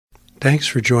Thanks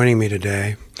for joining me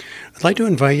today. I'd like to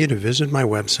invite you to visit my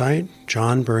website,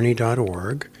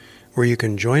 johnburney.org, where you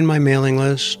can join my mailing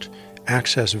list,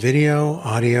 access video,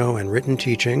 audio, and written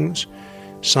teachings,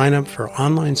 sign up for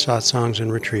online satsangs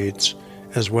and retreats,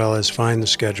 as well as find the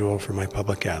schedule for my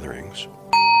public gatherings.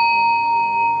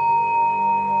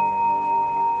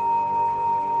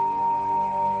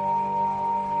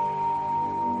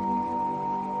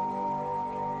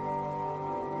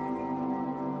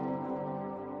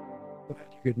 Glad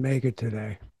you could make it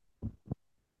today.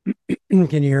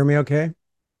 Can you hear me okay?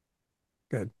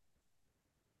 Good.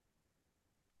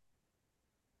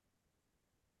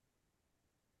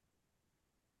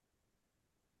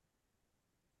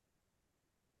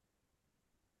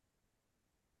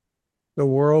 The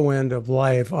whirlwind of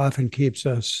life often keeps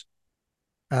us,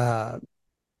 uh,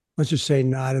 let's just say,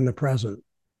 not in the present.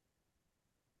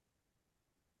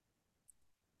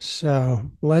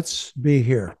 So let's be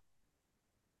here.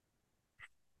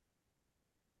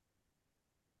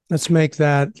 Let's make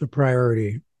that the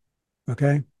priority.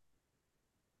 Okay.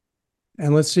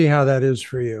 And let's see how that is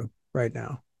for you right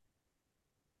now.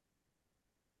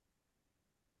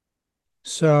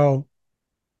 So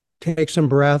take some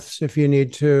breaths if you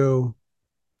need to.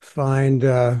 Find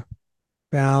a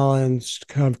balanced,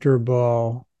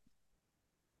 comfortable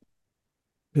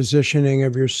positioning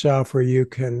of yourself where you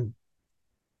can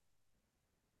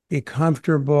be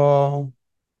comfortable,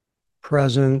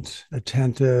 present,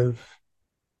 attentive.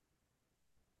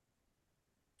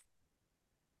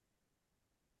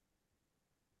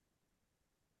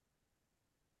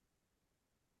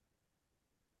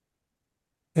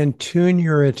 And tune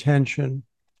your attention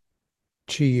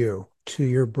to you, to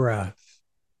your breath.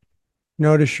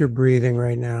 Notice your breathing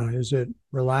right now. Is it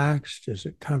relaxed? Is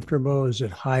it comfortable? Is it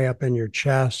high up in your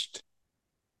chest?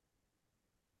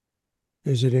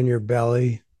 Is it in your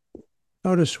belly?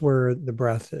 Notice where the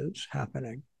breath is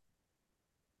happening.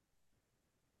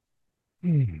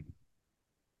 If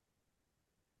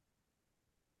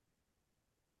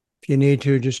you need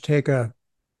to, just take a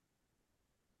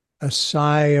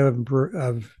sigh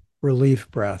of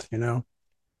relief breath, you know.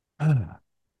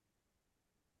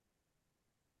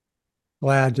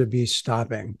 Glad to be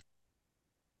stopping.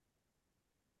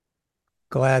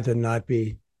 Glad to not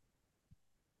be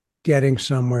getting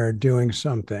somewhere, doing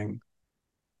something.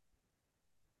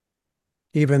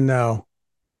 Even though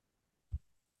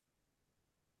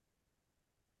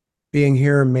being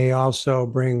here may also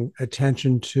bring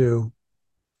attention to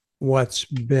what's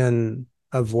been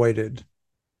avoided,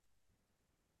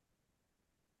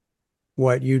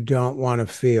 what you don't want to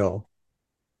feel.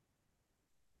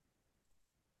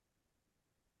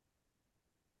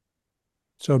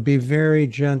 So be very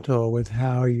gentle with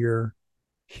how you're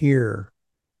here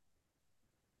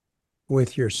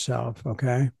with yourself,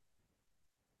 okay?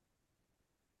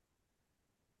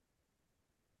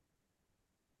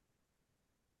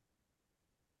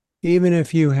 Even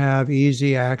if you have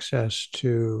easy access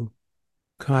to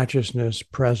consciousness,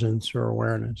 presence, or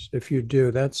awareness, if you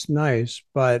do, that's nice,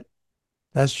 but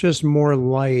that's just more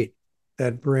light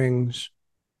that brings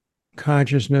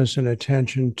consciousness and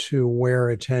attention to where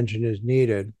attention is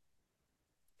needed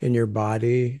in your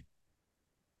body,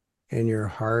 in your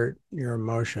heart, your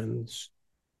emotions,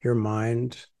 your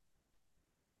mind.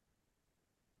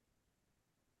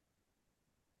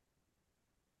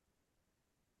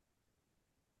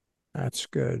 That's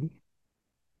good.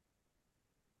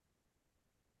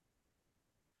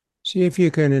 See if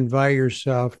you can invite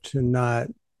yourself to not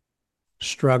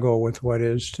struggle with what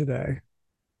is today,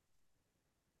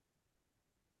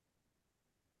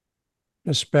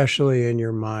 especially in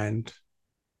your mind.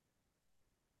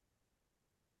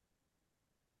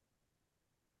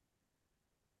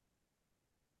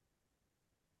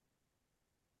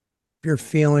 If your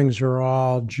feelings are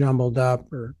all jumbled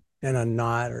up or in a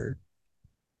knot or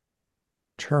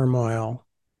turmoil,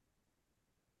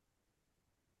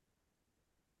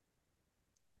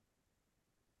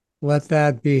 let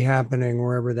that be happening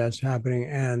wherever that's happening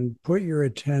and put your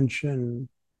attention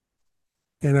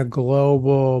in a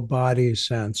global body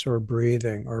sense or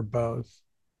breathing or both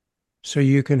so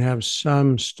you can have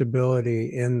some stability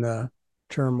in the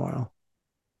turmoil.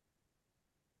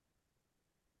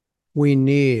 We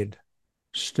need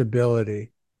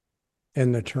stability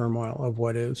in the turmoil of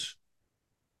what is.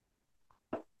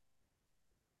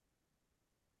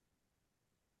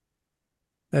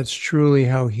 That's truly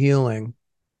how healing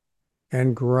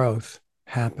and growth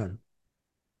happen.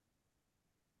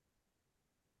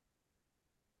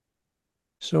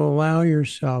 So allow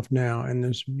yourself now in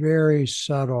this very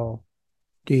subtle,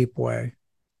 deep way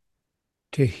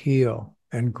to heal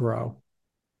and grow.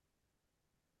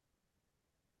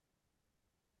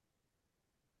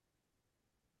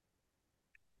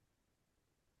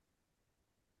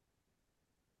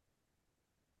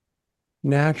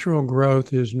 Natural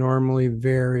growth is normally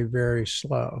very, very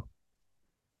slow.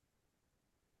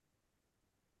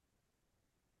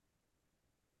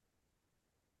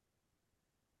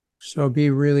 So be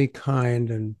really kind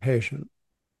and patient.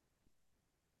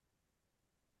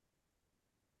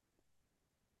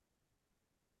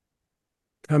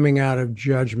 Coming out of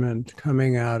judgment,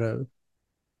 coming out of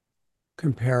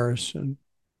comparison,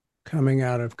 coming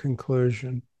out of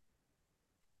conclusion,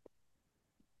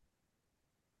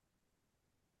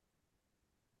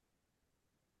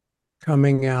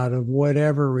 coming out of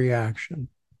whatever reaction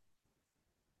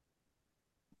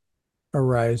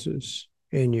arises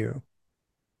in you,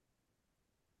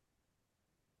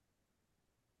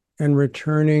 and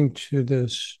returning to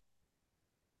this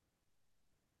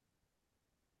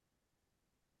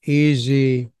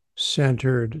easy,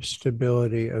 centered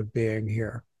stability of being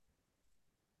here.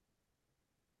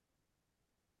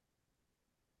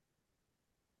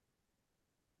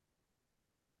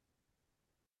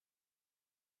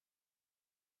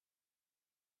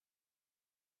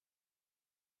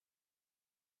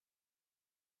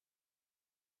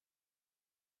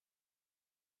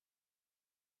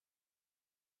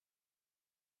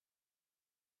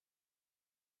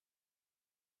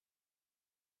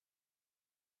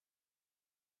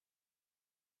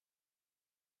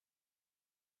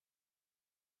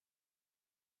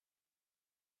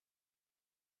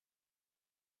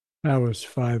 That was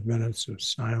 5 minutes of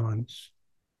silence.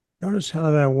 Notice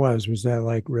how that was. Was that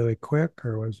like really quick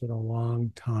or was it a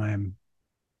long time?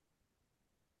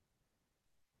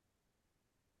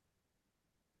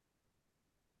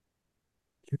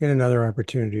 You get another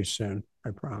opportunity soon,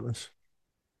 I promise.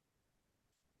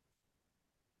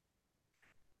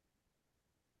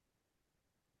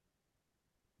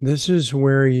 This is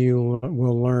where you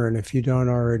will learn, if you don't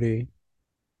already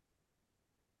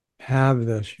have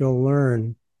this, you'll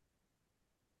learn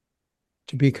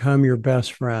to become your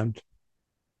best friend,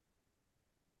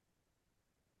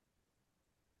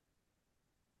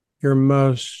 your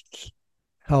most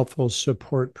helpful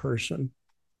support person,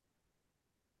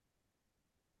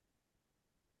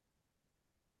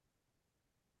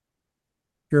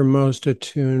 your most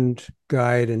attuned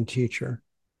guide and teacher.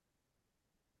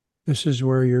 This is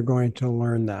where you're going to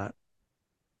learn that.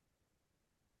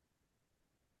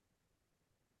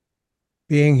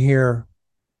 Being here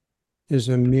is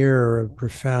a mirror of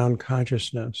profound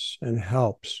consciousness and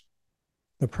helps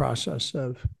the process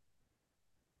of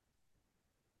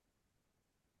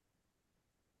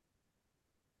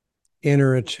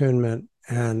inner attunement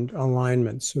and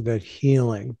alignment so that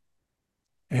healing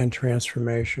and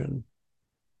transformation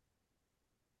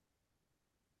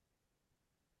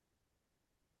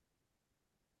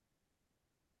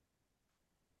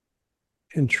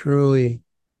can truly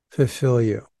fulfill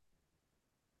you.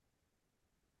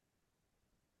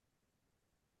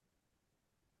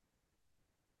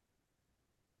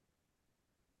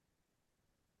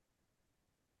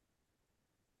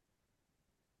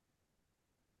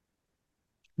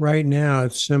 Right now,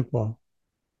 it's simple.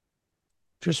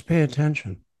 Just pay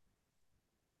attention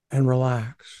and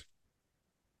relax.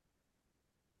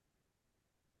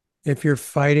 If you're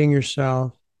fighting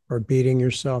yourself or beating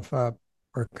yourself up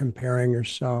or comparing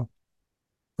yourself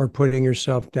or putting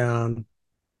yourself down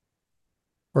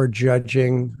or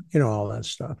judging, all that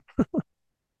stuff,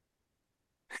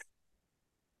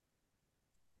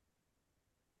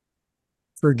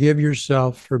 forgive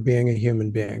yourself for being a human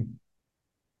being.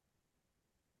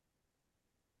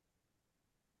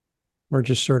 We're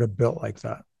just sort of built like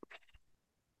that.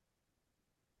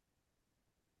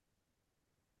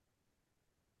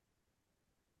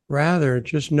 Rather,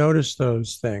 just notice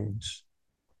those things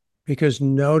because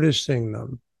noticing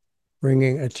them,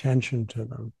 bringing attention to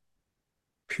them,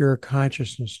 pure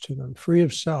consciousness to them, free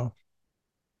of self,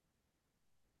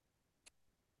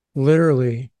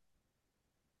 literally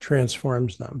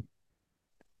transforms them.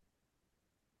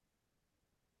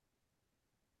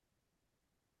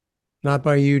 Not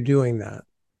by you doing that,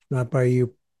 not by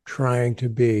you trying to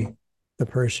be the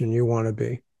person you want to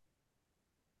be.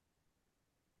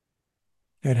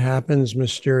 It happens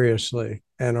mysteriously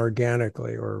and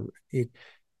organically, or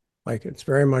like it's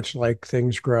very much like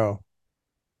things grow.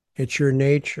 It's your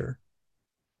nature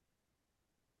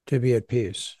to be at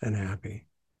peace and happy.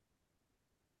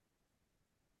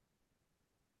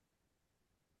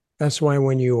 That's why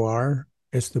when you are,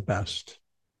 it's the best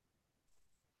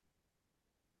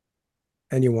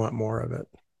and you want more of it.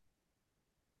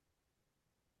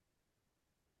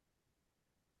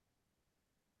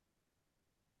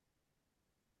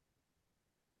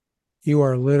 You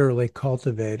are literally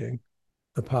cultivating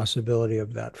the possibility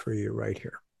of that for you right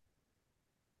here.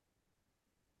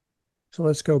 So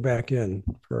let's go back in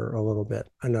for a little bit.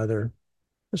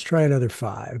 Let's try another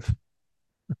 5.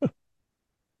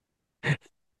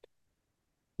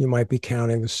 You might be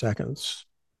counting the seconds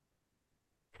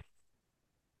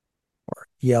or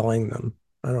yelling them.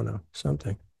 I don't know,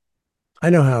 something. I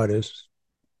know how it is.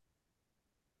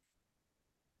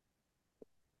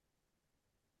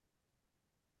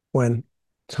 When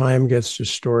time gets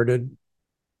distorted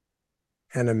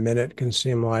and a minute can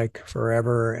seem like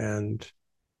forever and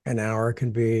an hour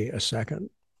can be a second.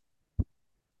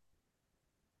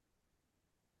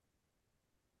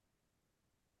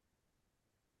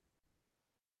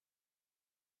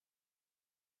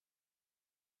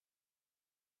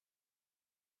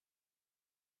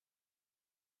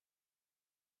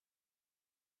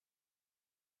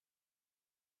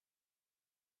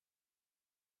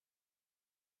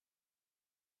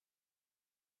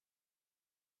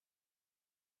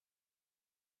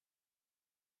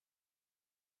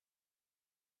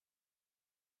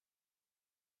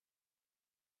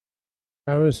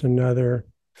 That was another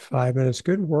 5 minutes.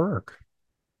 Good work.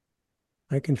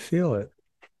 I can feel it.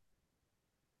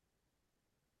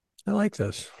 I like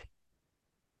this.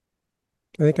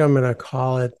 I think I'm going to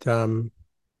call it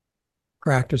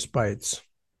practice bites.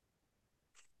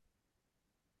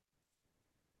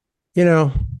 You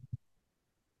know,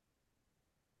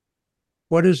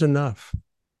 what is enough?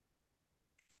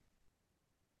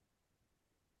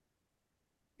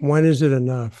 When is it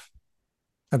enough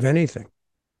of anything?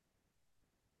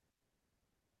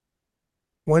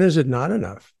 When is it not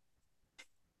enough?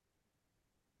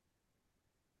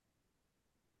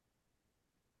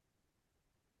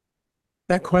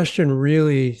 That question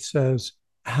really says,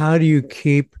 how do you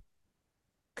keep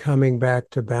coming back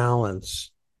to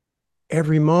balance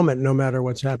every moment, no matter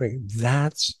what's happening?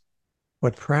 That's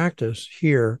what practice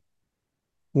here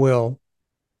will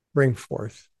bring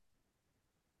forth.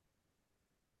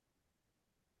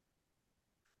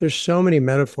 There's so many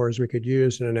metaphors we could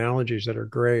use and analogies that are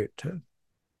great to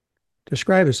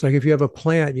describe this. Like if you have a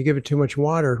plant, you give it too much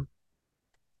water,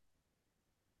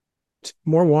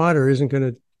 more water isn't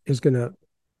going to is going to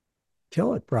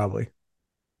kill it, probably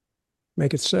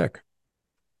make it sick.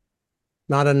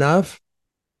 Not enough,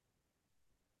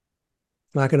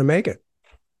 not going to make it.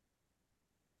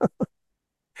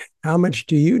 How much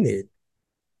do you need?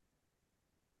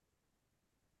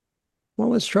 Well,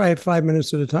 let's try it 5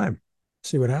 minutes at a time.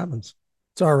 See what happens.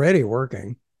 It's already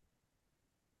working.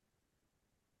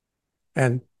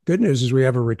 And good news is we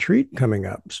have a retreat coming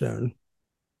up soon,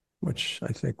 which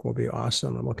I think will be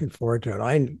awesome. I'm looking forward to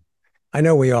it. I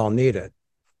know we all need it.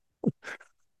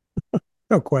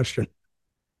 No question.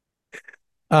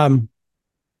 Um,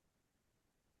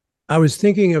 I was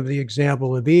thinking of the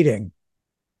example of eating,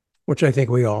 which I think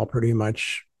we all pretty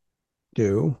much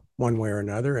do one way or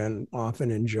another and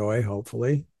often enjoy,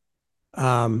 hopefully.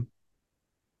 Um,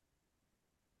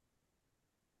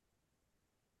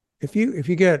 if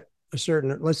you get a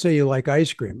certain, let's say you like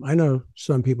ice cream. I know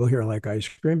some people here like ice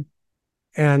cream.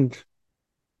 And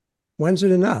when's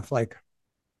it enough? Like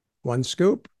 1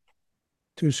 scoop,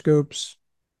 2 scoops,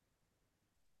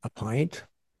 a pint,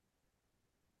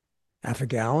 half a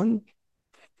gallon?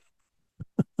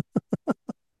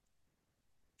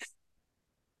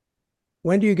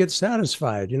 When do you get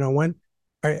satisfied? When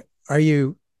are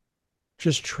you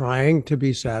just trying to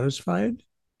be satisfied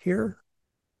here?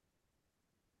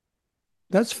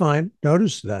 That's fine.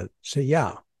 Notice that. Say,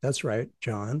 yeah, that's right,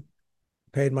 John.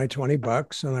 Paid my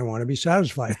 $20 and I want to be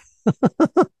satisfied.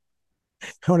 I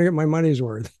want to get my money's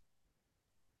worth.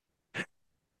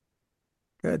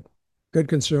 Good. Good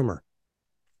consumer.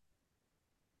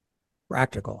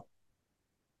 Practical.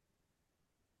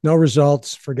 No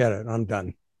results. Forget it. I'm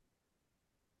done.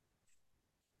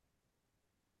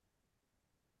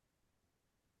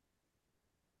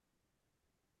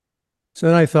 So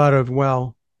then I thought of,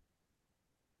 well,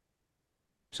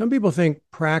 some people think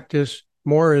practice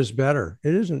more is better.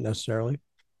 It isn't necessarily.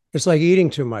 It's like eating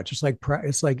too much. It's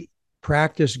like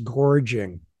practice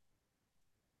gorging.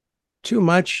 Too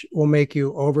much will make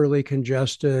you overly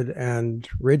congested and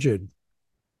rigid.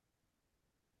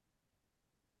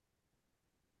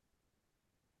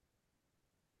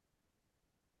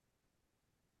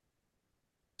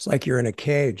 It's like you're in a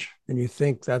cage and you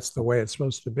think that's the way it's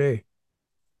supposed to be.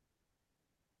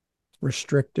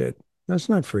 Restricted. That's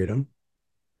not freedom.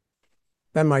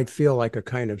 That might feel like a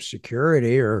kind of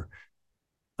security or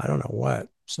I don't know what,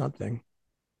 something.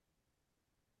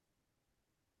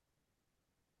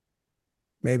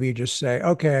 Maybe you just say,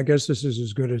 okay, I guess this is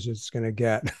as good as it's going to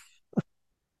get.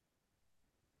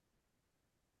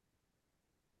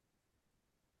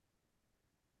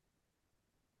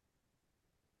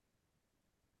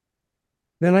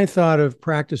 Then I thought of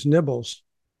practice nibbles.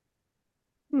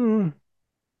 Hmm,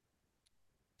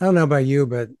 I don't know about you,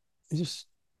 but just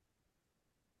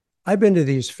I've been to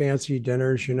these fancy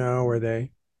dinners, where they're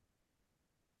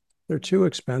too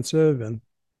expensive and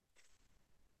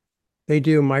they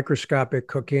do microscopic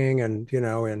cooking and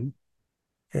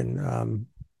in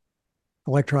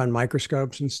electron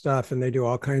microscopes and stuff, and they do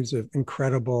all kinds of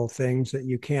incredible things that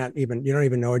you don't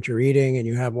even know what you're eating, and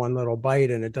you have one little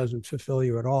bite and it doesn't fulfill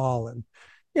you at all. And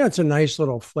it's a nice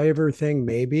little flavor thing,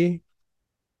 maybe.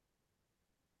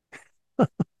 I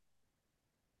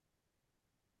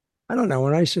don't know.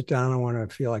 When I sit down, I want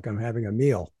to feel like I'm having a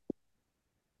meal,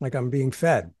 like I'm being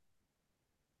fed,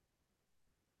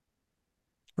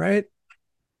 right?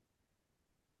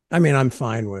 I mean, I'm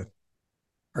fine with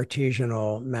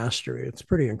artisanal mastery. It's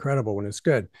pretty incredible when it's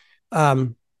good.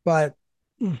 But a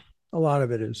lot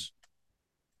of it is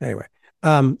anyway.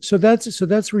 So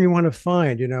that's where you want to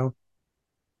find,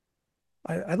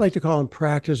 I'd like to call them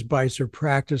practice bites or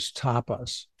practice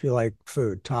tapas. If you like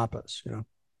food, tapas,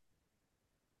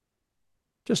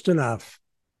 just enough.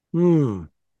 Then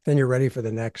you're ready for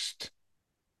the next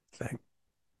thing.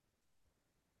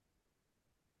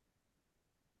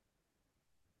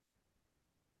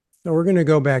 So we're going to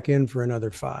go back in for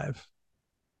another five.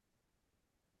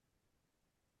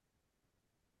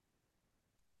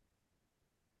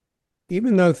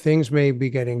 Even though things may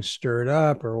be getting stirred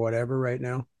up or whatever right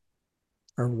now,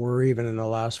 or were even in the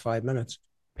last 5 minutes,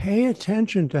 pay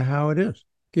attention to how it is.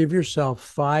 Give yourself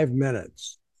 5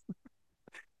 minutes.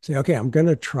 Say, okay, I'm going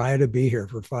to try to be here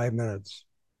for 5 minutes.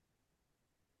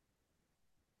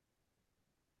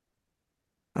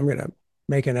 I'm going to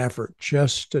make an effort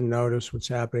just to notice what's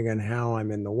happening and how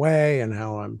I'm in the way and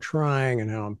how I'm trying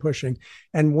and how I'm pushing.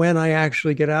 And when I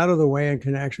actually get out of the way and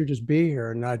can actually just be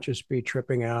here and not just be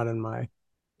tripping out in my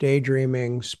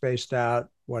daydreaming, spaced out,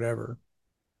 whatever,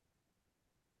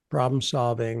 problem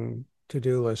solving, to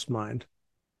do list mind.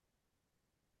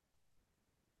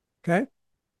 Okay,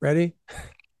 ready?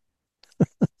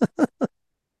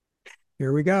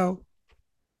 Here we go.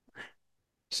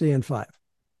 See you in five.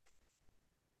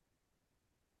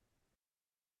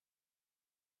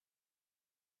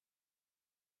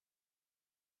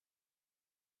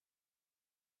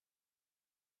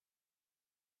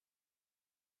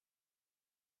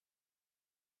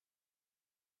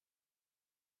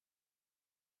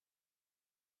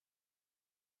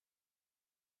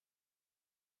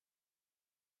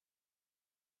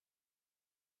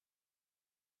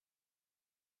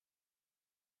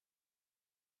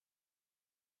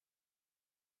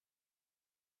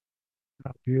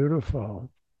 Oh,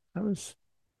 beautiful. That was,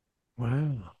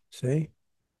 wow. See,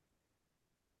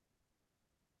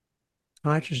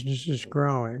 consciousness is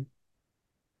growing.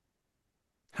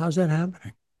 How's that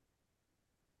happening?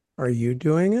 Are you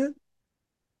doing it?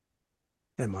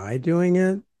 Am I doing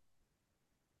it?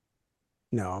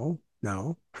 No,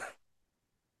 no.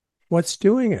 What's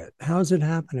doing it? How's it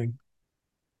happening?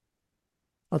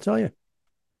 I'll tell you.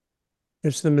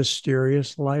 It's the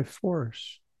mysterious life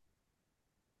force.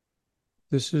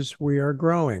 We are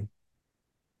growing.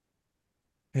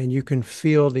 And you can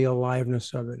feel the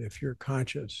aliveness of it if you're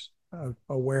conscious,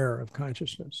 aware of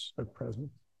consciousness, of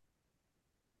presence.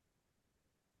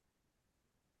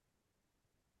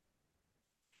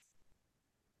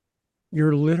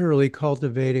 You're literally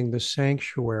cultivating the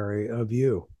sanctuary of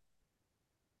you.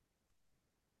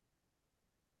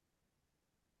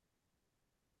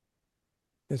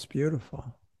 It's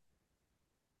beautiful.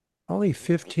 Only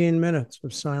 15 minutes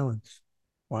of silence.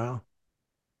 Wow.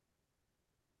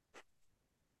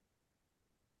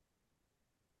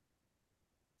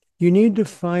 You need to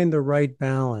find the right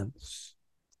balance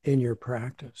in your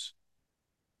practice.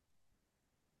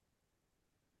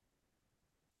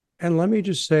 And let me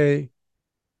just say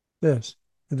this,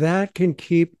 that can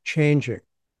keep changing.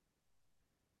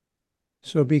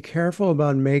 So be careful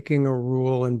about making a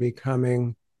rule and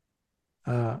becoming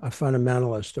a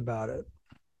fundamentalist about it.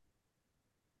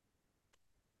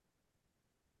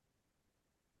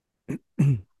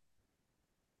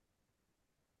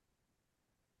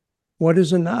 What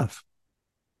is enough?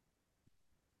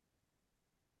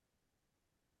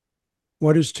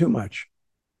 What is too much?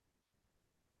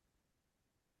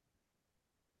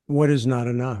 What is not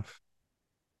enough?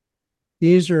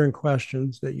 These are in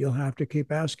questions that you'll have to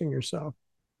keep asking yourself.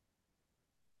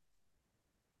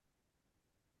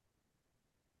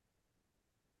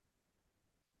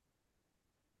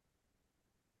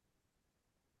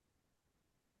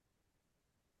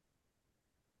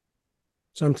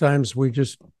 Sometimes we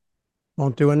just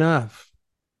won't do enough,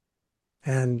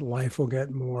 and life will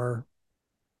get more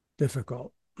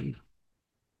difficult.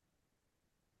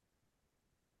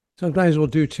 Sometimes we'll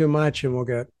do too much and we'll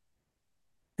get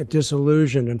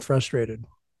disillusioned and frustrated.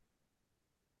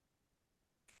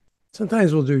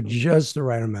 Sometimes we'll do just the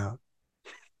right amount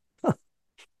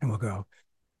and we'll go,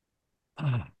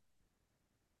 oh,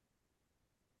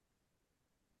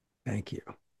 thank you.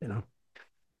 You know,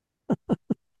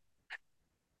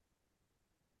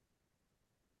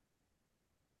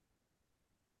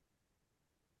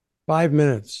 5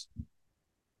 minutes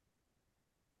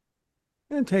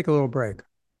and take a little break,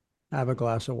 have a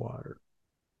glass of water.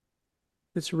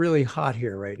 It's really hot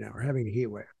here right now. We're having a heat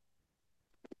wave.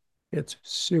 It's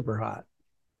super hot.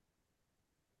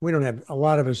 We don't have a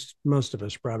lot of us, most of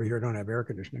us probably here don't have air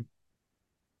conditioning.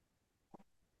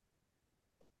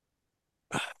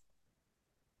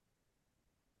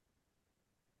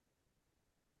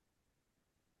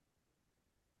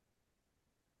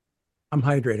 I'm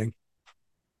hydrating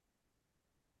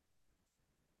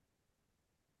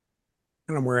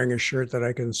and I'm wearing a shirt that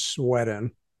I can sweat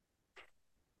in.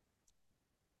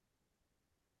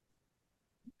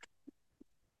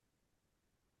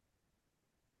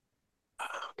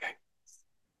 Okay.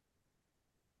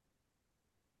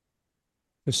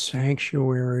 The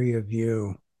sanctuary of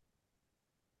you,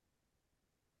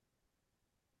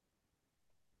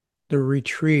 the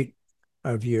retreat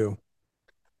of you.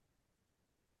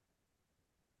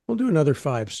 We'll do another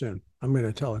 5 soon. I'm going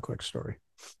to tell a quick story.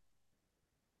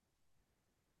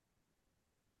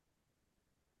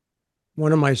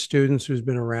 One of my students who's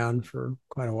been around for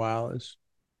quite a while is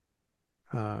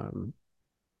um,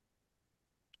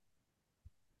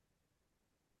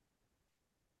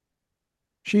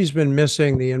 she's been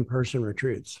missing the in-person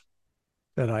retreats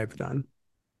that I've done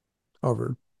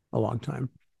over a long time.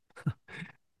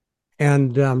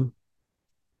 And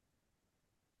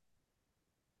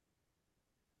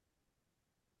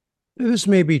this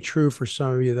may be true for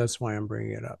some of you. That's why I'm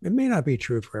bringing it up. It may not be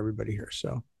true for everybody here.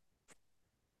 So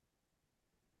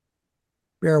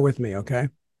bear with me, okay?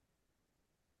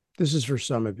 This is for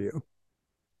some of you.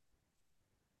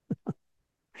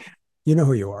 You know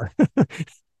who you are.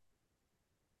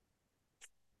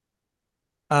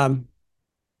 um,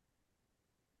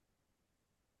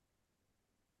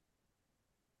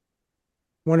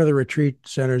 one of the retreat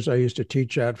centers I used to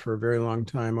teach at for a very long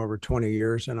time, over 20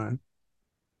 years, and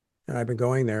I've been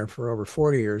going there for over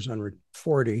 40 years on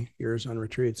 40 years on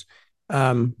retreats.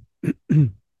 Um,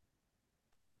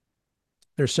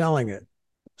 they're selling it.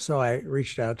 So I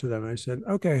reached out to them and I said,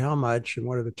 okay, how much and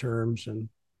what are the terms and,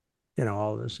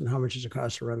 all this and how much does it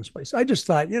cost to run this place? I just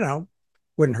thought,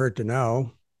 wouldn't hurt to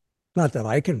know. Not that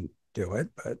I can do it,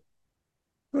 but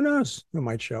who knows who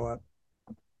might show up.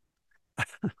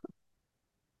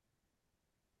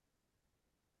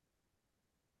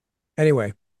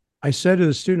 Anyway, I said to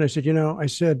the student, I said, I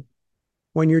said,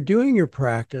 when you're doing your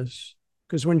practice,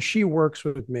 because when she works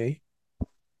with me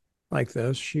like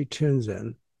this, she tunes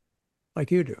in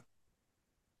like you do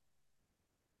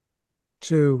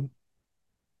to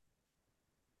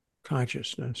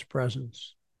consciousness,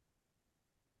 presence.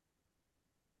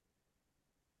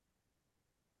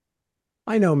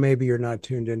 I know maybe you're not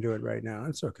tuned into it right now.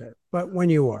 It's okay. But when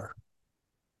you are,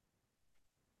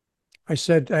 I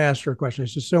asked her a question. I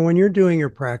said, so when you're doing your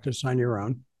practice on your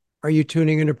own, are you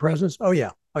tuning into presence? Oh,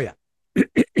 yeah. Oh, yeah.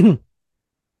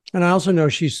 And I also know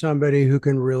she's somebody who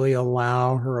can really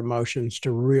allow her emotions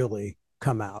to really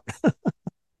come out.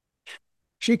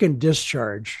 She can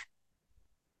discharge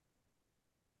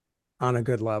on a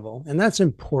good level. And that's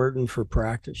important for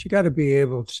practice. You got to be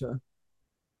able to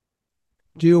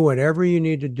do whatever you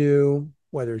need to do,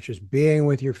 whether it's just being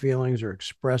with your feelings or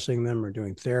expressing them or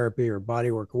doing therapy or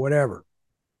body work or whatever.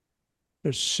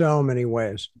 There's so many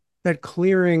ways that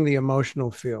clearing the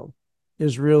emotional field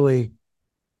is really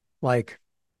like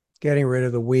getting rid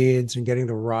of the weeds and getting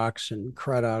the rocks and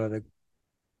crud out of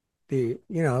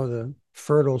the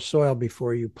fertile soil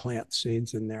before you plant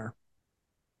seeds in there.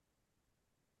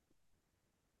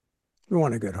 We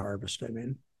want a good harvest. I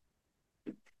mean,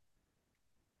 it's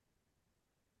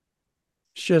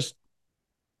just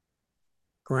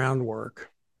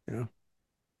groundwork, you know.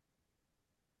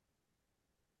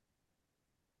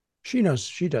 She knows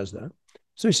she does that.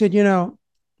 So I said,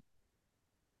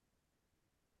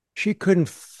 she couldn't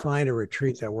find a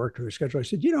retreat that worked with her schedule. I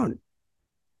said,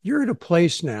 you're at a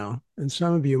place now, and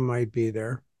some of you might be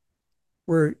there,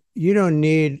 where you don't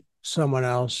need someone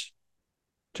else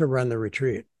to run the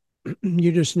retreat.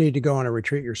 You just need to go on a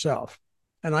retreat yourself.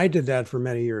 And I did that for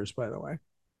many years, by the way.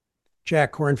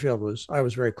 Jack Kornfield I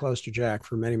was very close to Jack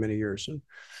for many, many years. And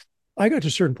I got to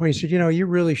a certain point, he said, you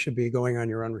really should be going on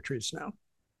your own retreats now.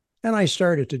 And I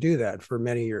started to do that for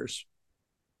many years,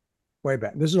 way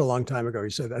back. This is a long time ago. He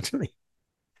said that to me.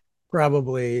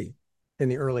 probably in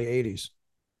the early 80s.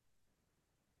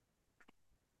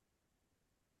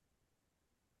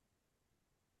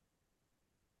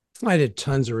 I did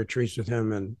tons of retreats with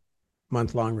him and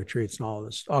month-long retreats and all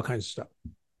this, all kinds of stuff.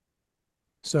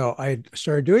 So I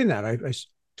started doing that. I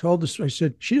told this, I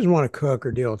said, she doesn't want to cook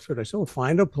or deal with food. I said, well,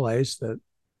 find a place that,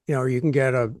 you can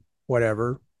get a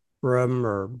whatever room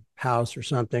or house or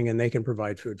something, and they can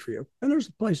provide food for you. And there's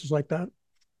places like that.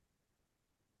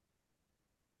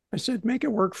 I said, make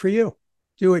it work for you.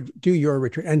 Do your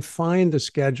retreat and find the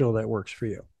schedule that works for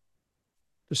you.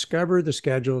 Discover the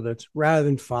schedule that's rather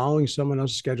than following someone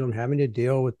else's schedule and having to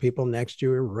deal with people next to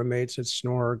you, roommates that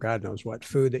snore, God knows what,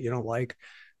 food that you don't like.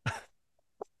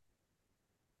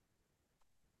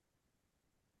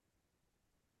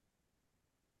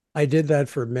 I did that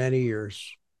for many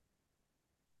years.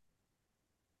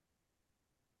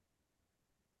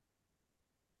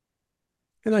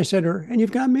 And I said to her, and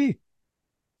you've got me.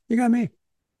 You got me.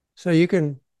 So you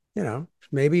can,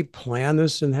 maybe plan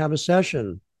this and have a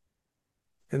session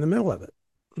in the middle of it.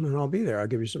 And I'll be there. I'll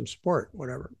give you some support,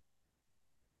 whatever.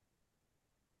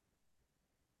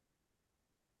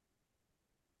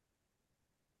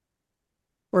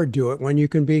 Or do it when you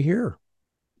can be here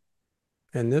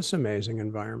in this amazing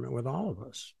environment with all of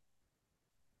us.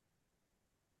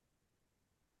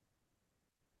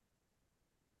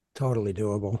 Totally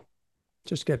doable.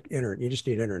 Just get internet. You just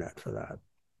need internet for that.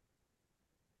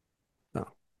 No.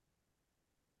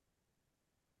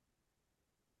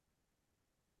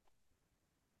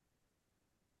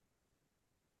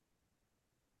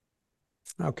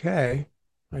 Okay.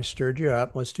 I stirred you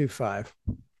up. Let's do 5.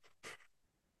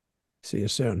 See you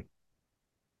soon.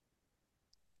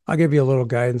 I'll give you a little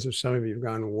guidance if some of you have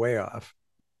gone way off.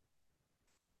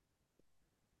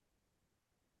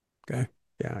 Okay.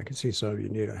 Yeah, I can see some of you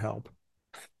need a help.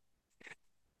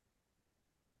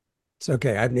 It's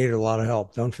okay. I've needed a lot of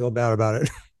help. Don't feel bad about it.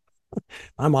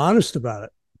 I'm honest about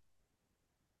it.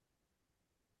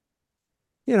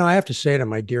 I have to say to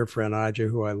my dear friend Aja,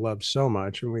 who I love so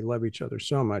much, and we love each other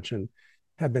so much and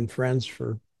have been friends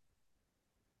for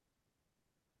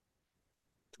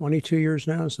 22 years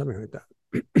now, something like that.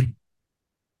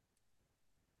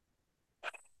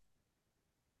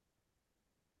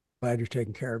 Glad you're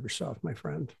taking care of yourself, my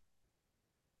friend.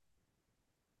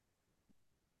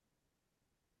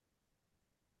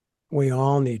 We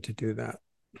all need to do that,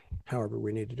 however,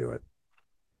 we need to do it.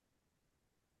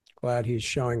 Glad he's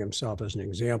showing himself as an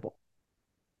example.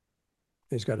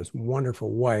 He's got his wonderful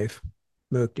wife,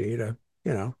 Mukti, to,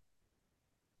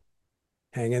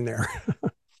 hang in there.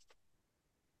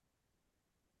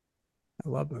 I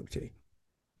love Mukti.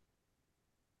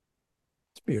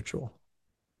 It's mutual.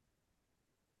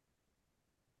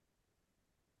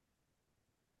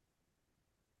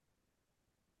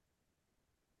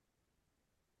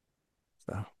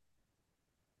 So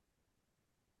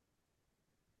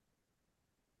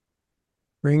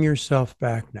bring yourself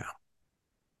back now.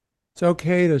 It's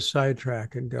okay to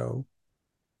sidetrack and go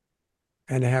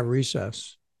and have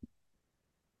recess.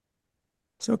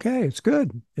 It's okay. It's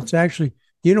good. It's actually,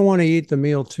 you don't want to eat the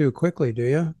meal too quickly, do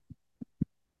you?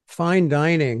 Fine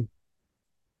dining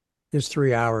is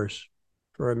 3 hours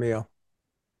for a meal,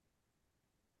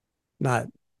 not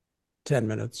 10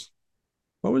 minutes.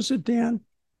 What was it, Dan?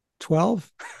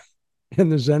 12 in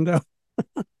the Zendo?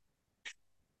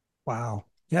 Wow.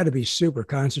 You had to be super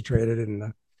concentrated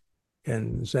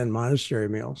in Zen monastery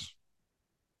meals,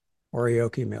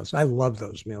 orioke meals. I love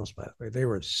those meals, by the way. They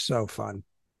were so fun.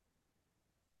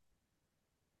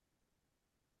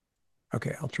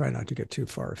 Okay, I'll try not to get too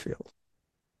far afield.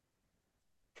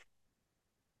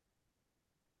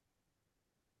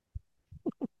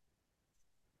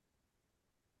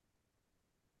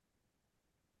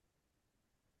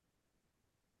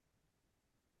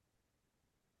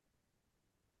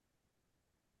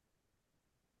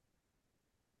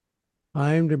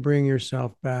 Time to bring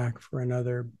yourself back for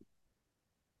another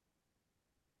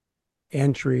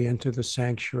entry into the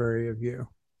sanctuary of you,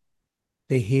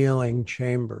 the healing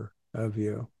chamber of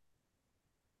you,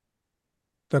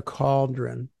 the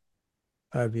cauldron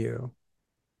of you,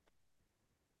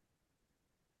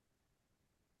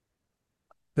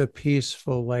 the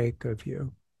peaceful lake of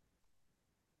you.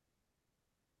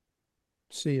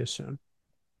 See you soon.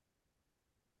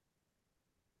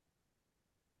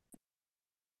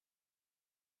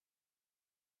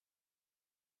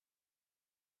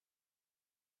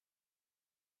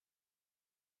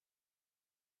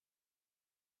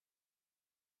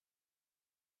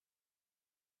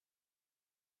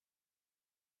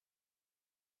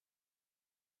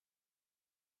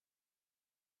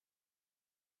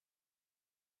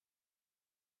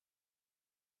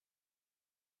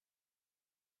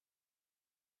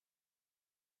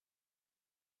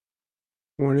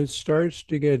 When it starts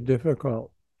to get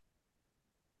difficult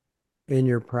in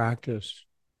your practice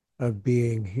of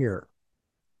being here,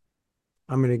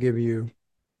 I'm going to give you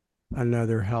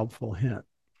another helpful hint.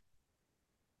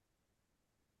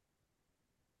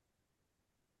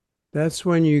 That's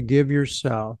when you give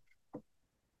yourself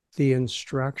the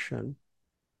instruction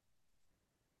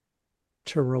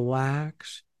to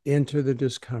relax into the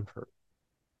discomfort,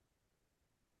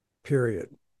 period.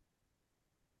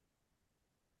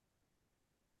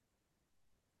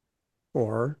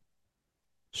 Or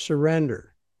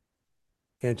surrender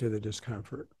into the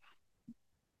discomfort.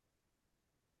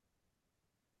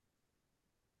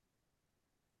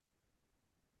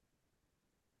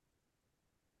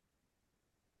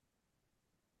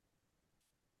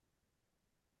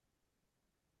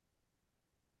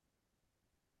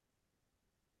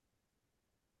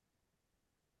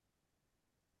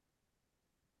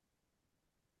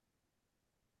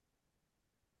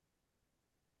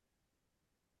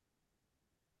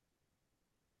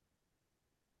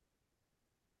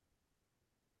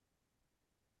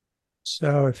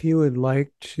 So if you would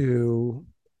like to,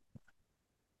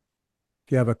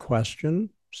 if you have a question,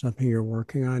 something you're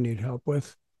working on, need help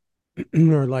with,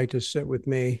 or like to sit with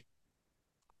me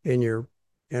in your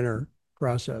inner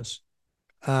process,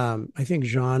 I think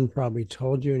Jean probably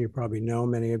told you, and you probably know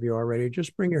many of you already.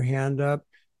 Just bring your hand up,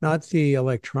 not the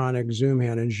electronic Zoom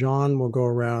hand, and Jean will go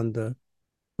around the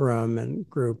room and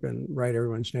group and write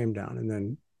everyone's name down, and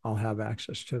then I'll have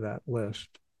access to that list.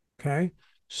 Okay.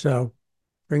 So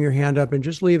bring your hand up and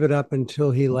just leave it up until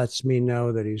he lets me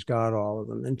know that he's got all of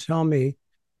them. And tell me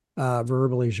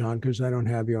verbally, Jean, because I don't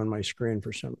have you on my screen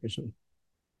for some reason.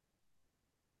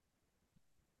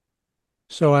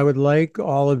 So I would like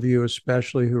all of you,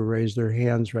 especially who raise their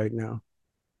hands right now,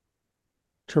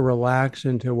 to relax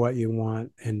into what you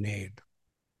want and need.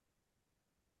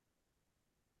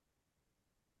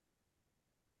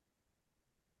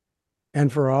 And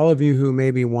for all of you who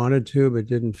maybe wanted to but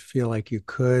didn't feel like you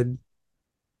could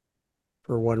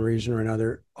for one reason or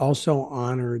another, also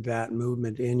honor that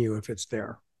movement in you if it's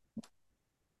there.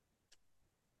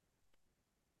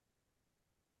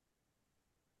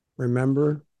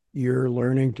 Remember, you're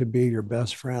learning to be your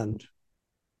best friend.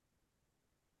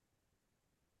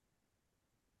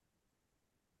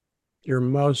 Your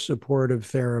most supportive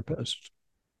therapist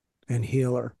and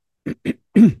healer,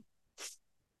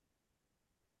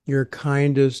 your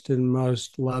kindest and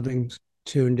most loving,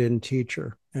 tuned in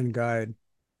teacher and guide.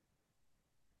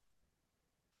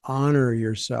 Honor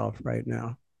yourself right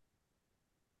now.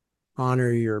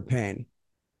 Honor your pain,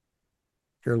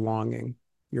 your longing,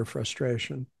 your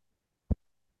frustration.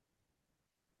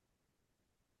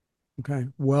 Okay.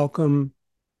 Welcome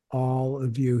all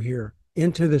of you here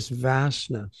into this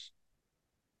vastness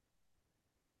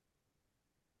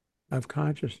of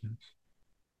consciousness.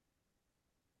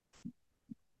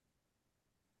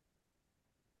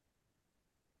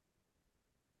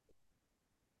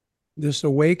 This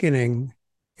awakening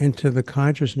into the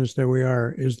consciousness that we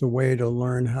are is the way to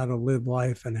learn how to live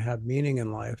life and have meaning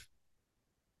in life.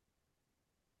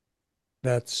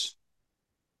 That's,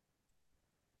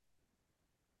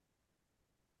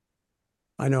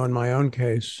 I know in my own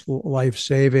case, life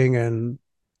saving and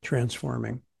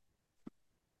transforming.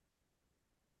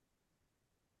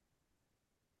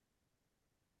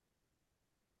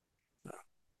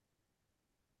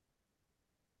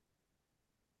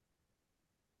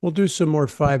 We'll do some more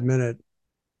 5 minute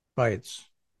bites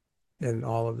in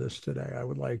all of this today. I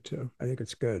would like to. I think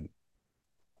it's good.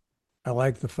 I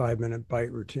like the 5 minute bite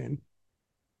routine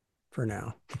for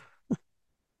now.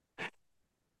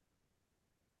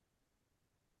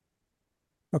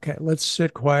 Okay, let's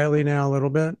sit quietly now a little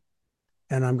bit,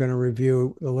 and I'm going to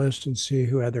review the list and see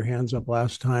who had their hands up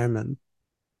last time and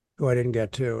who I didn't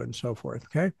get to and so forth.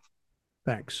 Okay,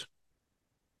 thanks.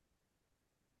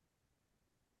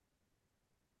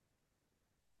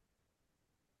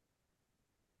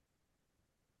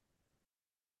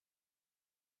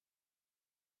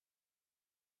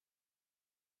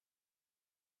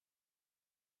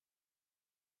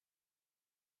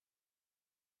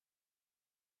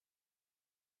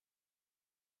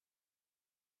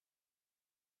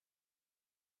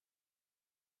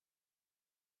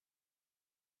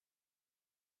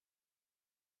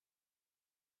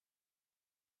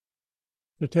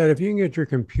 So Ted, if you can get your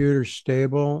computer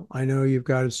stable, I know you've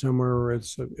got it somewhere where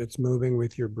it's moving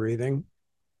with your breathing.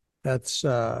 That's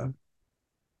a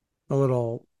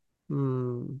little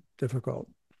difficult.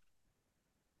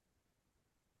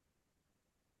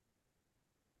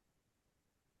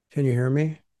 Can you hear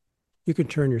me? You can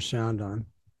turn your sound on.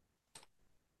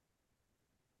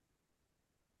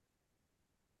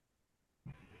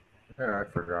 Yeah, I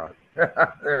forgot.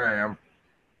 There I am.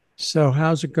 So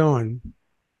how's it going?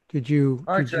 Did you did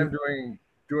Actually, I'm you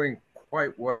doing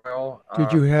quite well.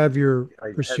 did you have your I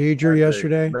procedure had the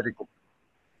yesterday? medical.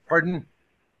 Pardon?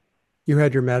 You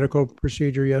had your medical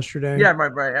procedure yesterday? Yeah,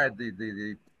 I had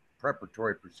the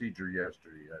preparatory procedure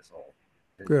yesterday. That's all.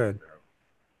 And, Good.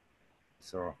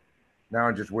 so now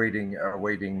I'm just waiting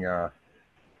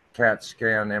CAT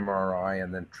scan, MRI,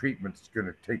 and then treatment's going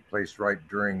to take place right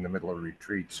during the middle of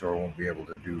retreat. So I won't be able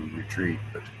to do retreat,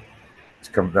 but it's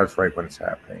come. That's right when it's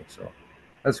happening. So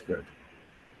that's good.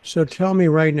 So tell me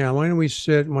right now, why don't we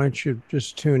sit? Why don't you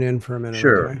just tune in for a minute,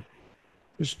 Sure. okay?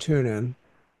 Just tune in.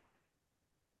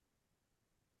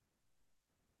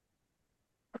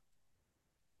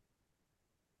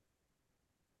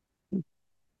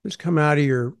 Just come out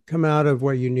of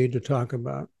what you need to talk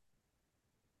about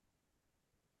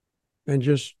and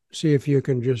just see if you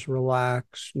can just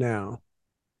relax now.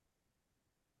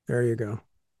 There you go.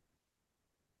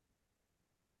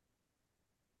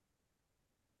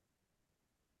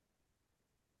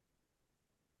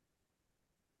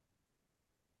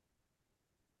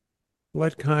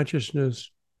 Let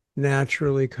consciousness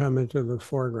naturally come into the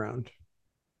foreground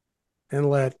and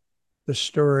let the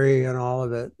story and all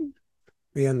of it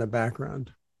be in the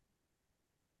background.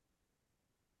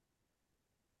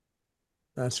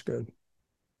 That's good.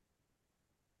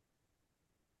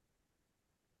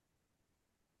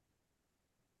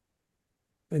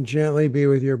 And gently be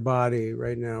with your body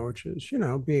right now, which is,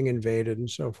 being invaded and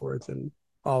so forth and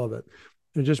all of it.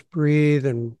 And just breathe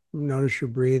and notice your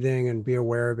breathing and be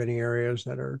aware of any areas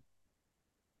that are,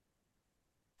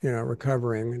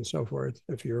 recovering and so forth.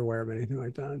 If you're aware of anything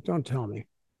like that, don't tell me.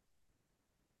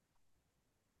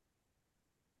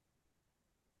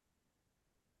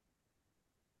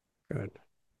 Good.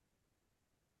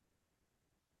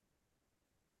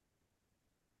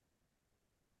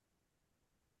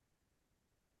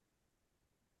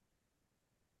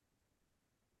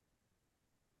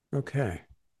 Okay.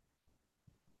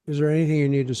 Is there anything you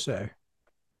need to say?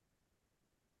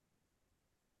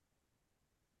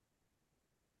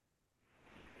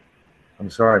 I'm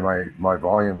sorry, my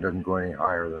volume doesn't go any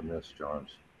higher than this, John.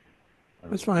 I'm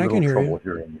That's fine. a I little can hear you. trouble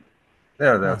hearing you.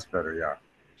 There, Yeah. that's better. Yeah.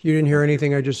 You didn't hear Thank you.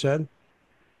 anything I just said?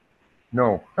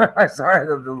 No, I sorry.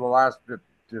 The last bit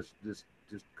just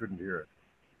couldn't hear it.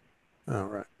 All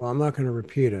right. Well, I'm not going to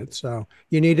repeat it. So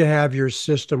you need to have your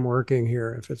system working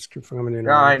here if it's coming in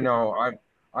Yeah, I loud. know.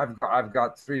 I've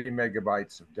got 3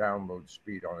 megabytes of download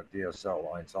speed on a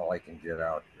DSL line. It's all I can get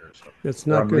out here. So, It's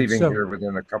but not I'm good. leaving So, here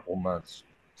within a couple months.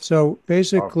 so Oh,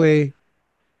 basically,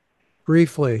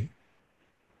 briefly,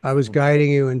 I was okay.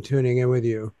 guiding you and tuning in with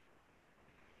you.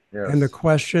 And the Yes.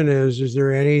 question is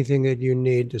there anything that you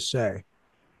need to say?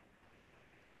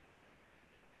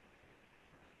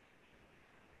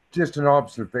 Just an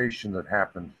observation that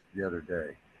happened the other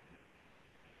day.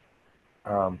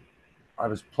 Um, I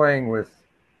was playing with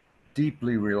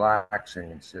deeply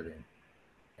relaxing and sitting,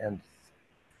 and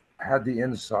had the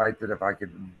insight that if I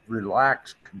could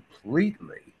relax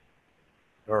completely,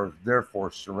 or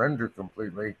therefore surrender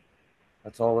completely,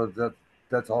 that's all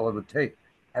that's all it would take.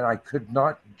 And I could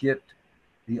not get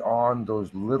beyond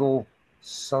those little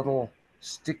subtle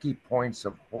sticky points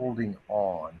of holding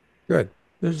on Good.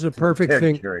 This is a to the perfect Ted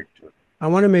thing. character. I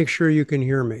want to make sure you can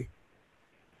hear me.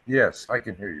 Yes, I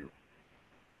can hear you.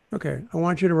 Okay. I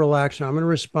want you to relax now. I'm going to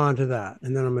respond to that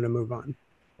and then I'm going to move on.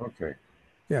 Okay.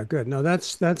 Yeah, good. No,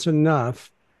 that's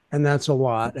enough and that's a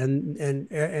lot and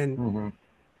Mm-hmm.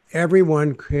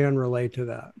 everyone can relate to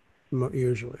that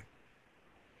usually.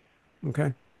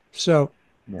 Okay. So,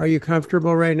 are Right. you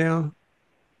comfortable right now?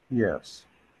 Yes.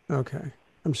 Okay.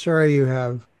 I'm sorry you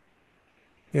have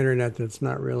internet that's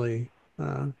not really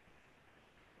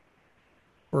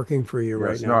working for you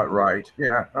right Yes. now. Not right.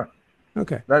 Yeah.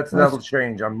 Okay. Well, That'll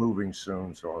change. I'm moving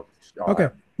soon, so I'll okay.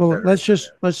 have Well, better let's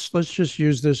just internet. let's just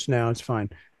use this now. It's fine.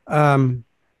 Um,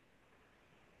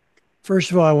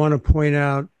 First of all, I want to point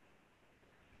out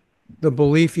the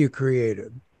belief you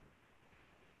created.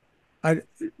 I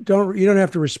don't you don't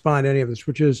have to respond to any of this,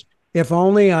 which is if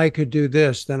only I could do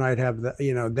this, then I'd have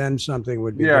then something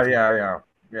would be Yeah. different. Yeah. Yeah.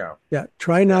 Yeah. Yeah,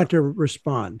 try Yeah. not to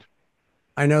respond.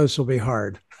 I know this will be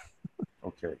hard.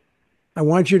 Okay. I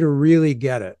want you to really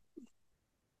get it.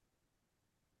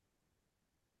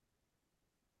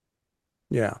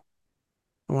 Yeah.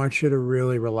 I want you to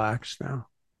really relax now.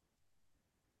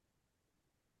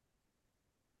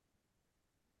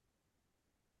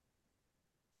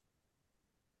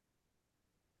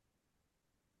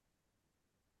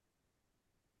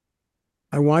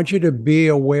 I want you to be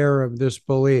aware of this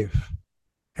belief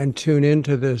and tune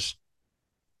into this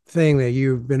thing that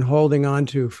you've been holding on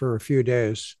to for a few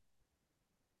days.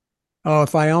 Oh,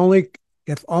 if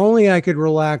only I could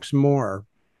relax more,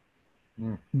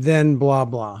 Mm. then blah,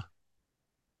 blah.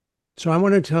 So I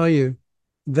want to tell you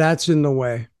that's in the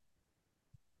way.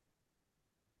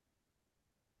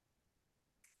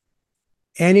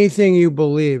 Anything you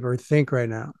believe or think right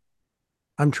now,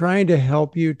 I'm trying to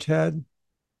help you, Ted,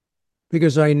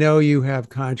 because I know you have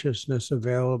consciousness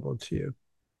available to you.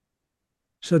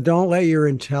 So don't let your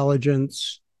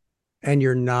intelligence and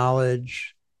your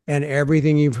knowledge and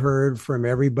everything you've heard from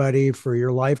everybody for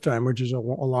your lifetime, which is a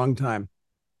long time,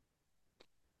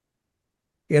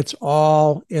 it's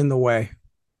all in the way.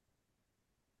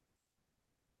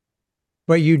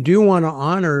 But you do want to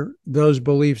honor those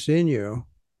beliefs in you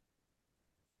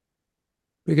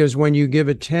because when you give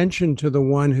attention to the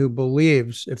one who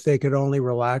believes, if they could only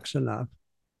relax enough,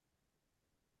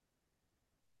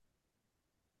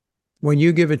 when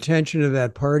you give attention to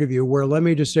that part of you, where let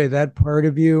me just say that part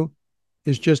of you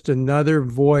is just another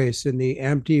voice in the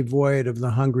empty void of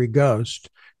the hungry ghost,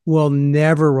 will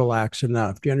never relax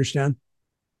enough. Do you understand?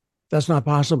 That's not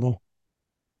possible.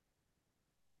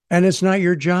 And it's not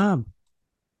your job.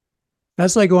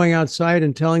 That's like going outside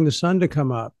and telling the sun to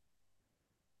come up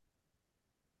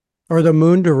or the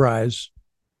moon to rise.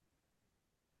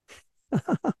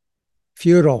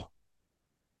 Futile.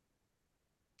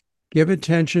 Give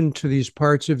attention to these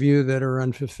parts of you that are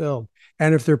unfulfilled.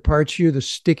 And if they're parts of you, the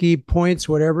sticky points,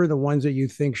 whatever, the ones that you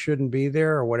think shouldn't be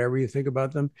there or whatever you think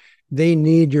about them, they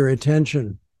need your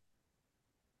attention.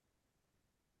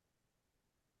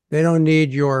 They don't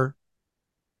need your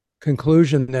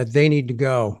conclusion that they need to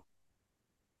go.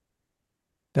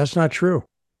 That's not true.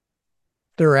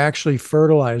 They're actually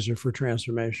fertilizer for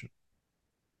transformation.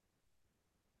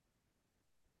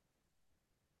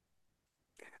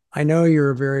 I know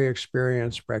you're a very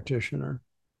experienced practitioner.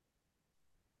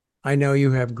 I know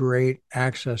you have great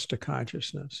access to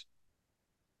consciousness.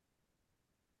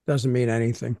 Doesn't mean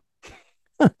anything.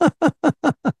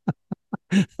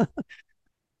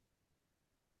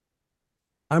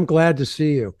 I'm glad to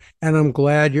see you. And I'm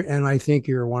glad you're, and I think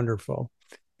you're wonderful.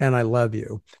 And I love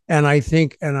you. And I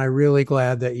think, and I'm really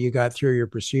glad that you got through your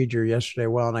procedure yesterday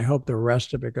well. And I hope the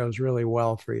rest of it goes really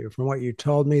well for you. From what you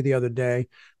told me the other day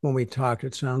when we talked,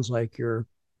 it sounds like you're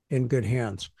in good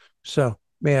hands. So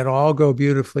may it all go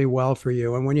beautifully well for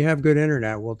you. And when you have good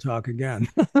internet, we'll talk again.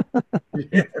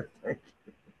 Yeah,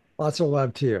 Lots of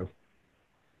love to you.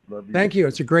 love you Thank you. too.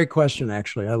 It's a great question,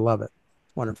 actually. I love it.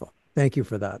 Wonderful. Thank you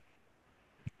for that.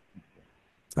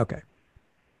 Okay.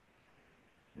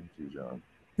 Thank you, John.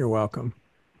 You're welcome.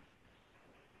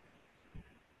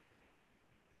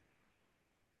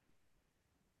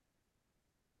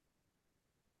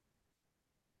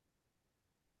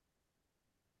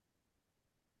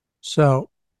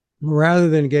 So rather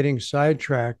than getting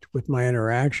sidetracked with my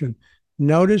interaction,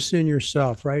 notice in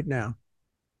yourself right now,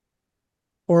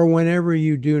 or whenever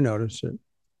you do notice it,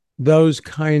 those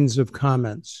kinds of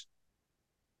comments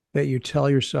that you tell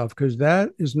yourself, because that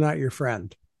is not your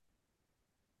friend.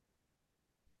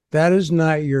 That is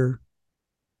not your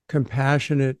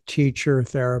compassionate teacher,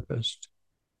 therapist.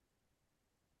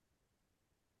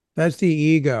 That's the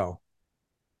ego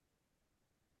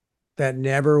that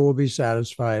never will be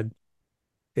satisfied.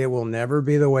 It will never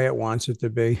be the way it wants it to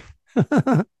be.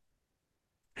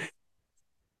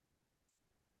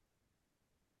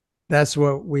 That's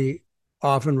what we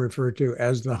often refer to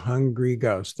as the hungry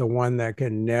ghost, the one that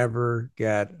can never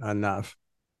get enough.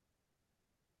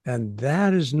 And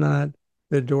that is not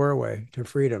the doorway to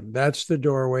freedom. That's the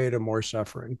doorway to more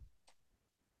suffering.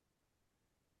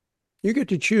 You get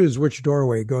to choose which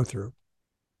doorway you go through.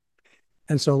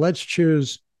 And so let's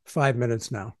choose 5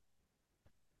 minutes now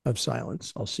of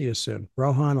silence. I'll see you soon.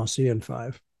 Rohan, I'll see you in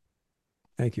 5.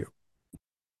 Thank you.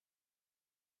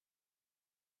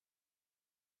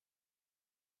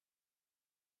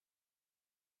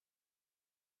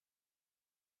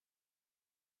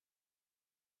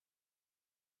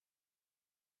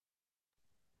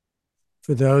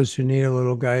 For those who need a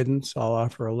little guidance, I'll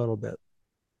offer a little bit.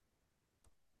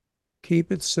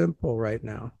 Keep it simple right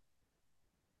now.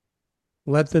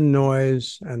 Let the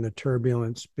noise and the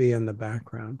turbulence be in the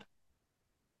background.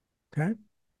 Okay?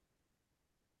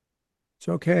 It's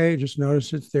okay. Just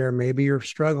notice it's there. Maybe you're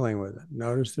struggling with it.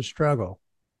 Notice the struggle.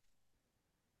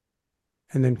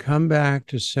 And then come back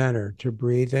to center, to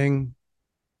breathing,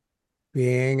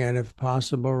 being, and if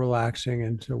possible, relaxing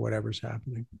into whatever's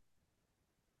happening.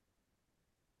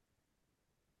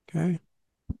 Okay?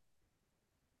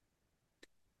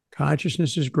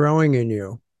 Consciousness is growing in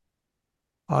you,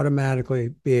 automatically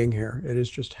being here. It is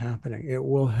just happening. It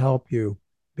will help you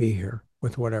be here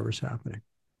with whatever's happening.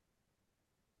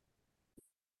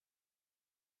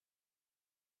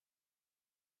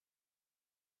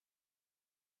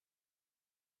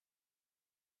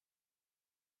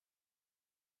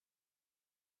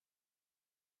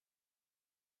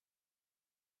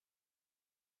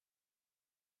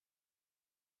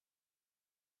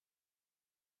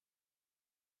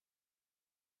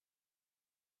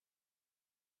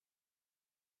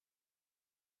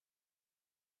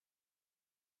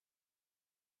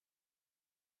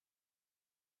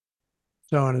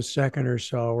 So in a second or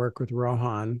so, I'll work with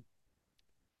Rohan.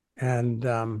 And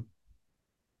then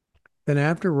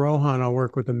after Rohan, I'll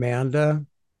work with Amanda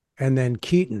and then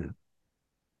Keaton,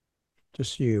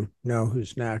 just so you know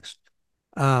who's next.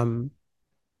 Um,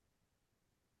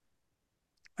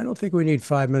 I don't think we need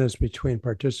 5 minutes between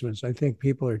participants. I think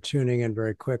people are tuning in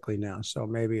very quickly now. So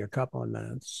maybe a couple of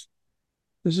minutes.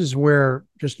 This is where,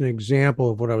 just an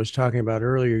example of what I was talking about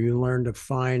earlier, you learn to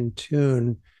fine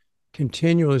tune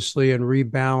continuously and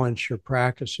rebalance your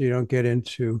practice so you don't get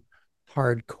into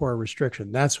hardcore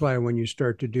restriction. That's why when you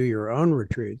start to do your own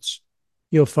retreats,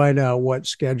 you'll find out what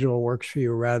schedule works for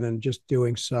you rather than just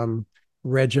doing some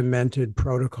regimented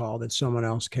protocol that someone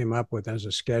else came up with as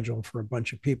a schedule for a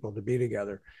bunch of people to be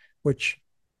together, which,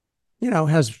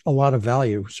 has a lot of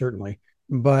value, certainly.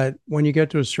 But when you get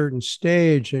to a certain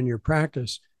stage in your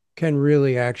practice, can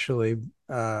really actually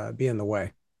be in the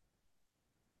way.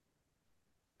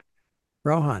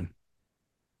 Rohan,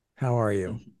 how are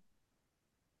you?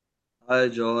 Hi,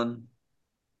 John.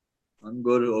 I'm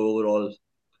good overall.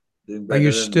 Doing Are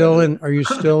you better and still better. in? Are you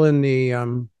still in the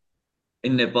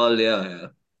In Nepal, yeah, yeah.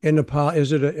 in Nepal?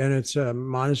 Is it and it's a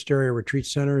monastery or retreat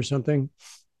center or something?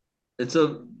 It's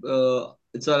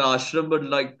an ashram, but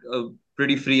like a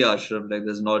pretty free ashram. Like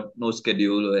there's not no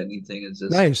schedule or anything. It's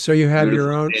just Nice. So you have beautiful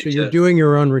your own. So you're nature. doing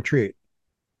your own retreat.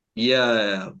 Yeah, yeah,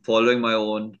 yeah. Following my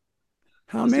own.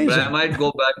 How This thing. But I amazing! might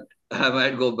go back. I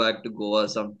might go back to Goa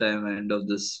sometime end of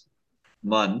this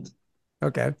month.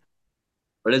 Okay,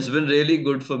 But it's been really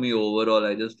good for me overall.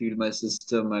 I just feel my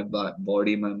system, my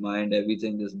body, my mind,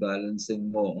 everything just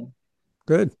balancing more.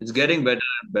 good. It's getting better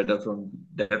and better from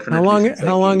How definitely long? since I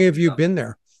How long came. have you been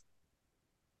there?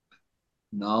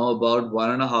 Now about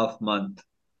 1.5 month.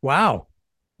 Wow,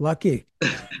 lucky,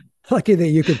 lucky that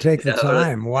you could take the Yeah, but,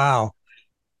 time. Wow,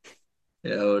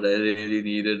 yeah, but I really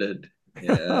needed it.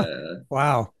 Yeah,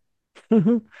 wow,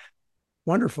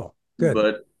 wonderful. Good.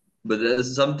 but but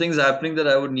there's some things happening that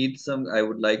I would need some. I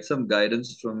would like some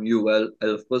guidance from you. I'll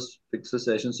of course fix a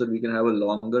session so we can have a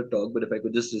longer talk. But if I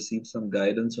could just receive some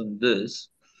guidance on this.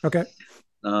 Okay.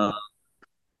 Uh,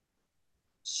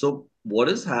 so what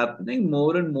is happening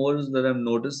more and more is that I'm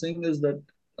noticing is that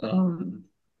um,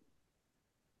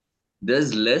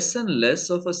 there's less and less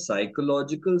of a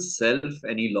psychological self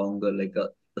any longer, like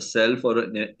a self or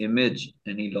an image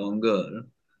any longer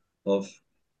of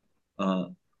uh,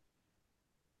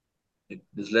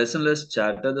 there's less and less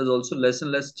chatter. There's also less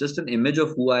and less just an image of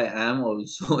who I am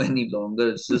also any longer.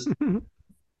 It's just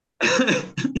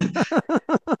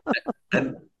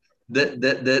and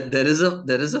there is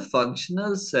a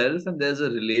functional self and there's a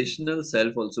relational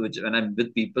self also, which when I'm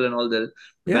with people and all that,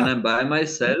 when Yeah. I'm by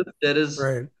myself, there is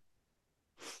Right.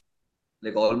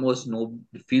 like almost no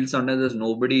feel sometimes there's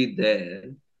nobody there.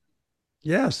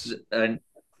 Yes. And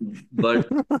but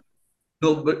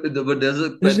no, but there's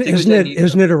a Isn't thing which isn't I it need.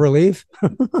 isn't it a relief?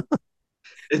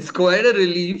 It's quite a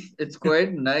relief. It's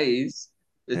quite nice.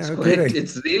 It's Yeah, quite. kidding.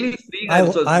 It's really freeing. I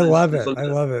Also, I love it's it. also I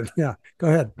love it. Yeah. Go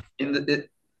ahead. in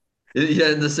yeah,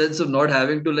 in the sense of not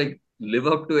having to like live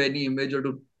up to any image or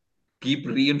to keep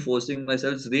reinforcing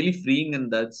myself. It's really freeing in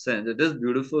that sense. It is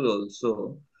beautiful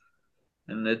also,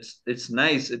 and it's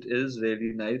nice. It is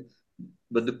really nice.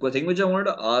 But the thing which I wanted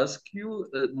to ask you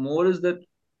more is that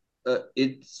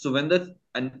it's so when that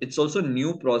and it's also a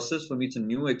new process for me. It's a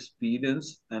new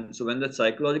experience, and so when that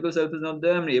psychological self is not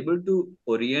there, I'm able to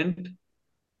orient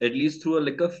at least through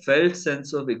like a felt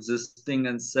sense of existing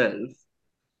and self,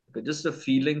 but just a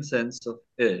feeling sense of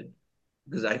it.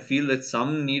 Because I feel that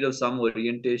some need of some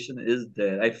orientation is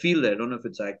there. I feel that. I don't know if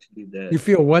it's actually there. You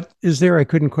feel what is there? I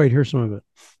couldn't quite hear some of it.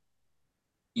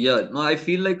 Yeah, no, I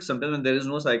feel like sometimes when there is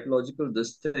no psychological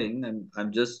this thing, and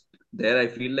I'm just there, I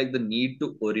feel like the need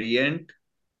to orient to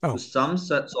Oh, some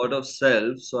sort of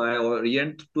self. So I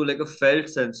orient to like a felt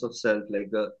sense of self,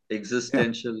 like a yeah.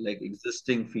 existential, like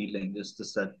existing feeling, just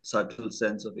a subtle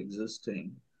sense of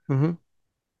existing. Hmm.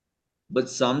 But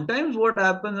sometimes what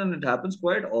happens, and it happens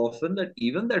quite often, that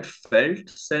even that felt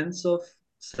sense of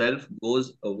self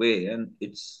goes away, and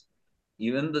it's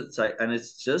even and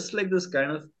it's just like this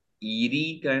kind of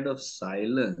eerie kind of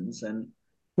silence, and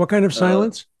What kind of uh,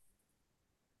 silence?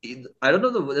 I don't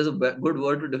know. There's a good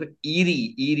word to define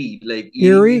eerie. Eerie, like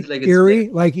eerie means Eerie, like it's eerie,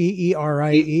 like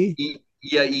EERIE.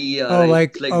 yeah, yeah, Oh, right.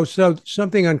 like It's like oh, so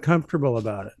something uncomfortable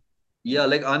about it. yeah,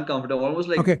 like uncomfortable, almost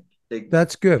Okay, like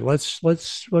that's good. Let's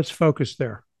focus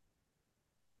there.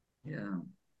 yeah,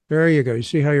 There you go. You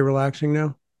see how you're relaxing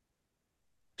now?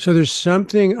 So there's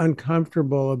something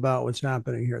uncomfortable about what's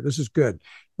happening here. This is good.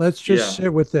 Let's just yeah.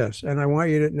 sit with this. And I want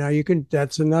you to now you can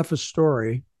that's enough a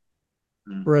story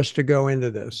Mm. for us to go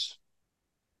into this.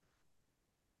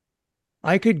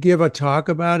 I could give a talk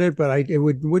about it, but it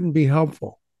wouldn't be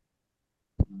helpful.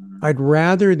 Mm. I'd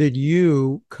rather that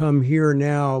you come here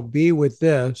now, be with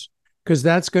this, because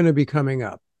that's going to be coming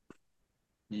up.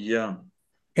 Yeah,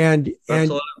 And that's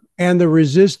and all. and the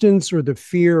resistance or the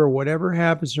fear or whatever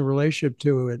happens in relationship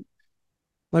to it,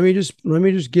 let me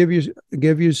just give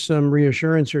you some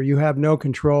reassurance here. You have no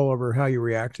control over how you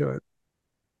react to it.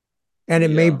 And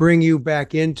it may Yeah. bring you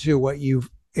back into what you've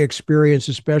experienced,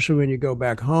 especially when you go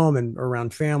back home and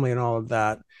around family and all of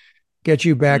that, get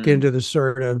you back Mm. into the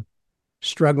sort of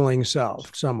struggling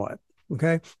self somewhat.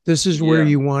 Okay. This is where Yeah.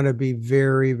 you want to be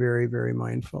very, very, very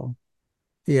mindful.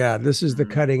 Yeah, this is the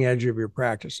Mm. cutting edge of your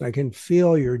practice. I can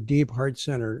feel your deep heart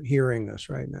center hearing this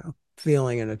right now,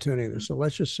 feeling and attuning this. Mm. So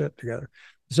let's just sit together.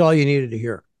 That's all you needed to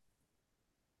hear.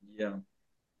 Yeah.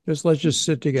 Let's just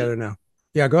sit Ju- together now.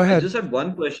 Yeah, go I ahead. just had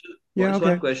one question, Yeah, just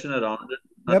one okay. question around it.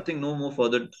 Yep. Nothing, no more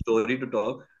further story to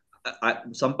talk.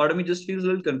 Some part of me just feels a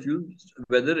little confused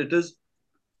whether it is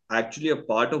actually a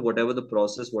part of whatever the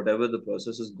process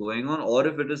is going on, or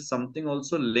if it is something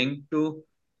also linked to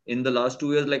in the last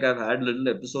 2 years, like I've had little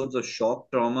episodes of shock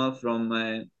trauma from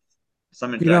my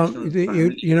some You don't interaction with you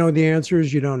family. you know the answer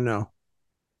is you don't know.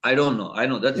 I don't know. I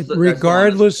know that's the honest.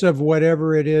 Regardless of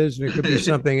whatever it is, and it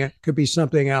could be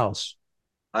something else.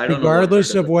 I don't know what it Regardless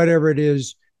is. of whatever it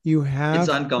is, you It's have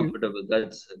to. uncomfortable.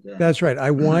 That's it. Yeah. That's right.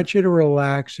 I want you to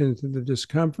relax into the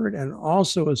discomfort and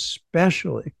also,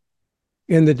 especially,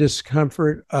 in the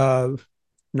discomfort of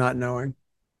not knowing,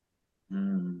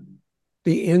 Mm.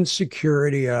 the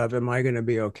insecurity of, am I going to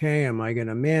be okay? Am I going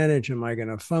to manage? Am I going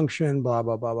to function? Blah,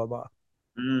 blah, blah, blah, blah.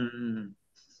 Mm.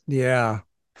 Yeah.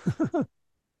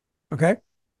 Okay.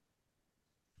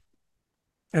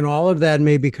 And all of that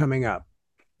may be coming up,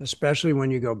 especially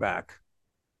when you go back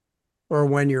or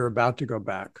when you're about to go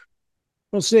back.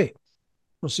 We'll see.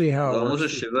 We'll see how There's it almost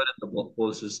works a for you. shiver in the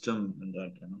whole system in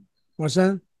that. What's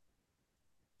that?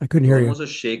 I couldn't There's hear you. almost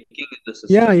a shaking in the Yeah,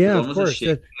 system. There's yeah, of almost a course. shaking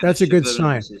and a That's a good shiver in the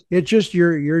sign. system. It's just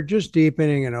you're just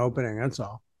deepening and opening. That's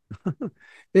all.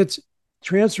 It's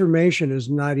transformation is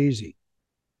not easy.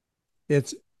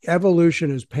 It's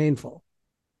evolution is painful.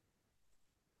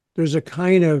 There's a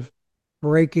kind of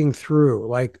breaking through,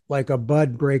 like a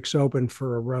bud breaks open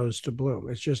for a rose to bloom.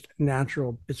 It's just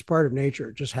natural. It's part of nature.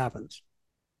 It just happens.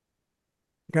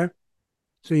 Okay.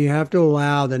 So you have to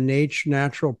allow the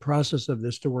natural process of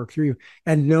this to work through you.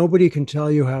 And nobody can tell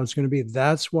you how it's going to be.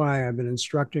 That's why I've been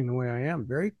instructing the way I am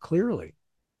very clearly,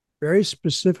 very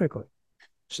specifically,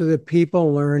 so that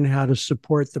people learn how to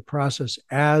support the process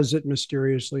as it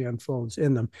mysteriously unfolds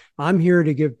in them. I'm here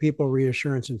to give people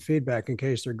reassurance and feedback in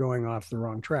case they're going off the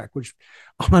wrong track, which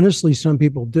honestly some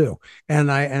people do.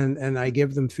 And I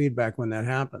give them feedback when that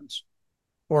happens.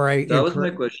 Or I That was my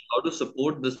encourage question. How to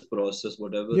support this process,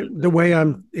 whatever it the is. way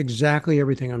I'm exactly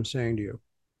everything I'm saying to you.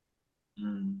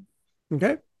 Mm.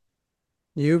 Okay.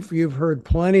 You've heard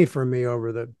plenty from me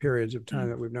over the periods of time Mm.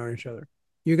 that we've known each other.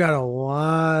 You got a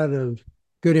lot of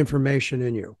good information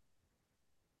in you.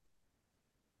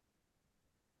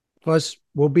 Plus,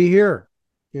 we'll be here.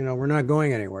 We're not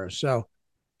going anywhere. So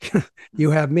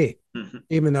you have me, Mm.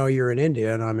 even though you're in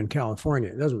India and I'm in California.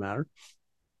 It doesn't matter.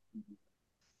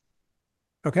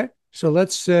 Okay. So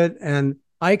let's sit, and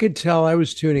I could tell I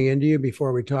was tuning into you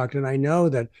before we talked. And I know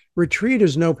that retreat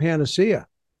is no panacea.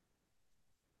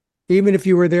 Even if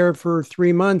you were there for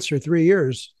 3 months or 3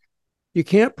 years, you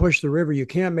can't push the river. You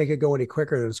can't make it go any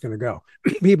quicker than it's going to go.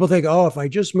 People think, oh, if I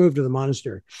just move to the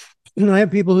monastery. And I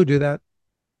have people who do that.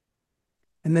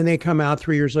 And then they come out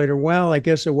 3 years later. Well, I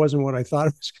guess it wasn't what I thought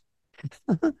it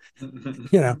was.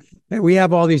 you know, we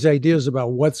have all these ideas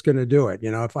about what's going to do it.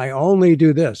 If I only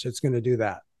do this, it's going to do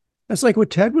that. That's like what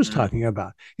Ted was Mm. talking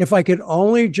about. If I could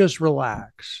only just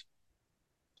relax,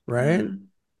 right? Mm.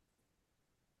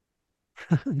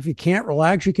 If you can't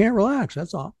relax, you can't relax.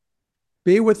 That's all.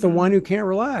 Be with the one who Mm. can't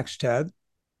relax, Ted,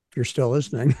 if you're still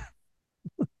listening.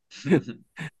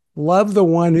 Love the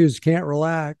one who can't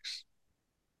relax.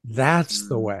 That's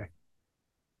the Mm. way,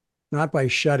 not by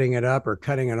shutting it up or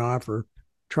cutting it off or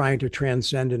trying to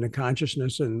transcend into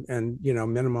consciousness and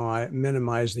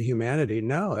minimize the humanity.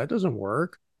 No, that doesn't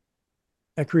work.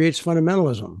 That creates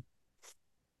fundamentalism,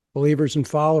 believers and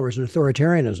followers, and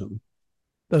authoritarianism.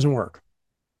 Doesn't work.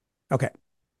 Okay.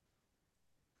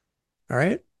 All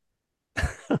right.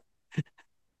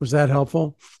 Was that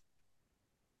helpful?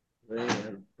 Very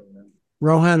helpful, man.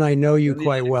 Rohan, I know you Really,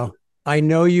 quite really well. good. I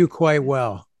know you quite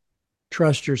well.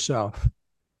 Trust yourself.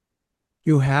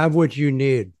 You have what you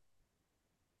need.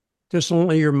 Just don't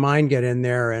let your mind get in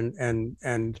there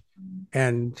and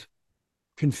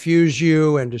confuse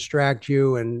you and distract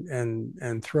you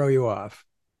and throw you off.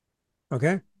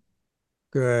 Okay?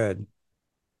 Good.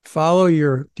 Follow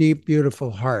your deep,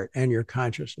 beautiful heart and your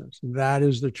consciousness. That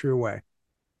is the true way.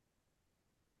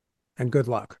 And good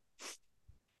luck.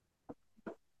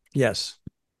 Yes.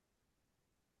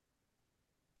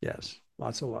 Yes.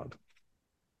 Lots of love.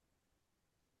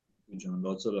 John,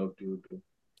 lots of love to you too.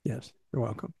 Yes. You're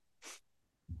welcome.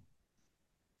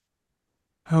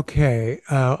 Okay.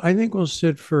 I think we'll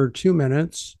sit for 2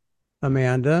 minutes,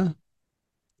 Amanda,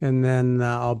 and then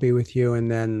I'll be with you and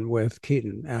then with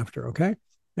Keaton after. Okay.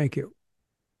 Thank you.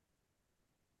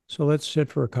 So let's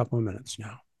sit for a couple of minutes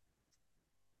now.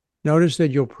 Notice that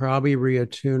you'll probably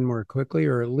reattune more quickly,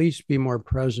 or at least be more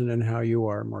present in how you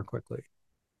are more quickly,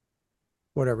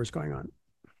 whatever's going on.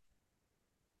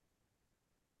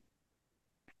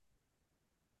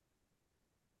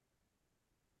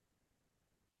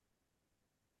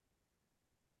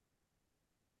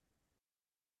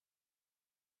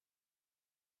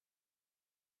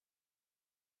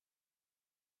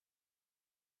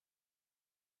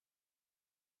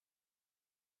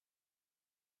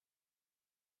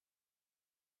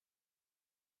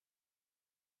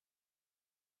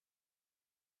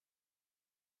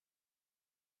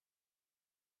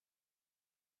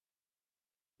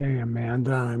 Hey,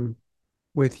 Amanda, I'm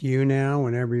with you now.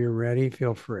 Whenever you're ready,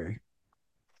 feel free.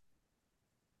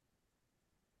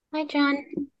 Hi, John.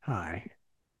 Hi.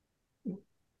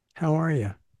 How are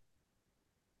you?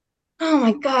 Oh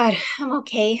my God, I'm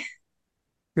okay.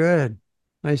 Good.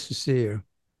 Nice to see you.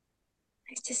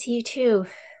 Nice to see you too.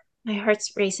 My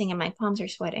heart's racing and my palms are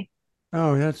sweating.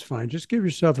 Oh, that's fine. Just give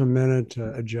yourself a minute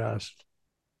to adjust.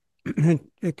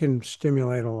 It can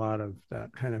stimulate a lot of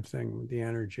that kind of thing with the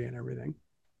energy and everything.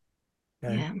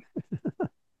 Okay. Yeah.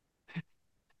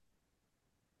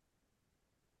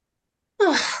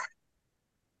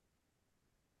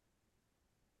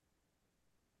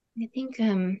 I think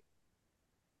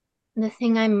the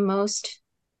thing I'm most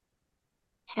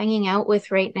hanging out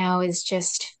with right now is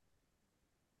just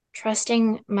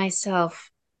trusting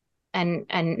myself and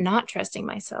not trusting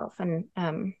myself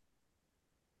and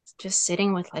just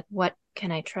sitting with like what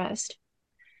can I trust?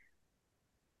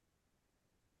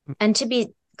 And to be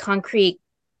concrete,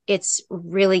 it's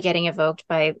really getting evoked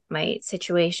by my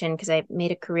situation because I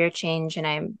made a career change and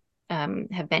I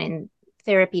have been in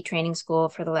therapy training school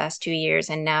for the last 2 years,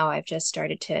 and now I've just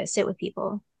started to sit with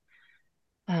people.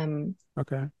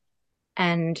 Okay.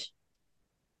 And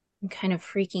I'm kind of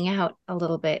freaking out a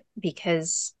little bit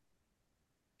because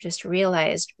just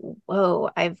realized, whoa,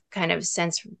 I've kind of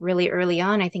sensed really early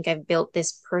on, I think I've built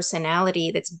this personality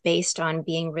that's based on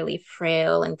being really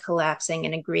frail and collapsing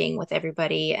and agreeing with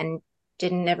everybody, and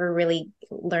didn't ever really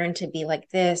learn to be like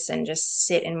this and just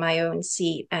sit in my own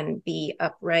seat and be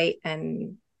upright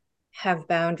and have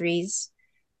boundaries.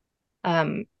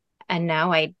 Um, and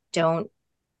now I don't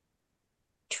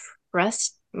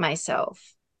trust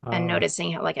myself, and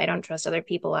noticing how like I don't trust other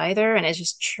people either. And it's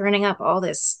just churning up all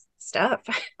this stuff.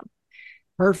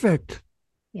 Perfect.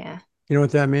 Yeah. You know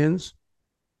what that means?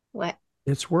 What?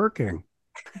 It's working.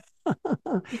 You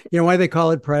know why they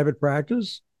call it private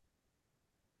practice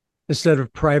instead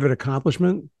of private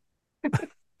accomplishment?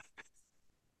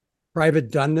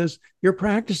 Private doneness. You're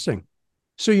practicing.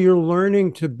 So you're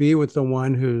learning to be with the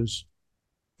one who's,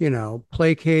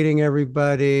 placating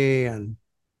everybody and,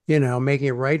 making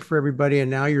it right for everybody.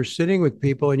 And now you're sitting with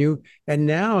people and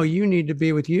now you need to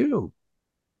be with you.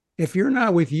 If you're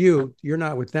not with you, you're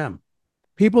not with them.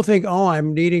 People think, oh,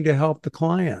 I'm needing to help the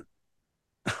client.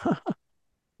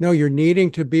 No, you're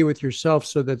needing to be with yourself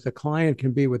so that the client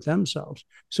can be with themselves,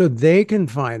 so they can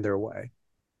find their way.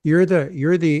 You're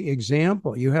the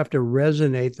example. You have to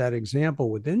resonate that example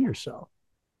within yourself.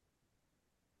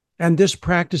 And this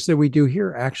practice that we do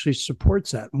here actually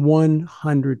supports that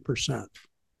 100%.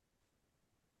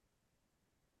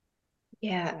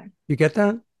 Yeah. You get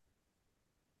that?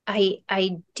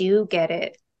 I do get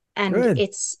it. And Good.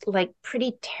 it's like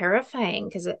pretty terrifying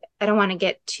because I don't want to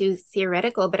get too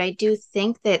theoretical, but I do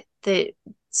think that the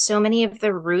so many of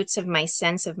the roots of my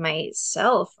sense of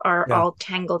myself are Yeah. all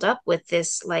tangled up with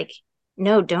this like,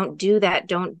 no, don't do that.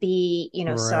 Don't be,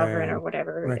 sovereign or Right.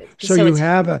 whatever. Right. So So you it's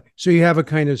have a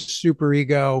kind of super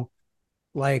ego,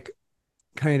 like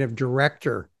kind of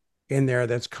director in there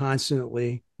that's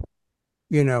constantly,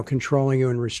 controlling you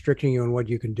and restricting you on what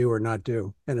you can do or not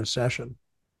do in a session.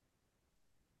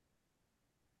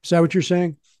 Is that what you're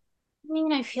saying? I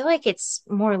mean, I feel like it's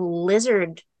more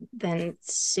lizard than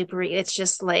super. It's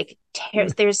just like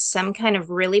there's some kind of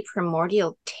really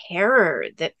primordial terror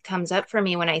that comes up for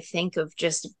me when I think of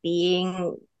just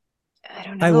being, I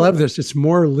don't I love know. this. It's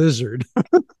more lizard.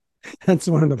 That's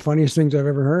one of the funniest things I've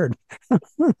ever heard.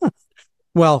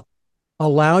 Well,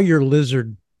 allow your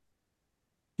lizard,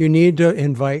 You need to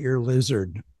invite your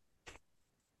lizard.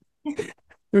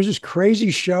 There's this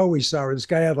crazy show we saw where this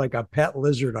guy had like a pet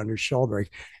lizard on his shoulder. I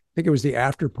think it was the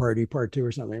After Party Part Two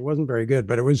or something. It wasn't very good,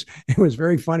 but it was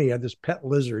very funny. He had this pet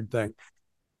lizard thing.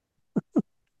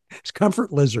 It's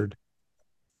comfort lizard.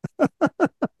 Well,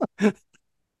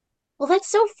 that's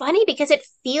so funny because it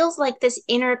feels like this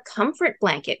inner comfort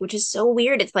blanket, which is so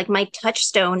weird. It's like my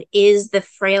touchstone is the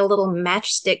frail little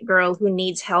matchstick girl who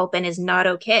needs help and is not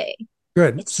okay.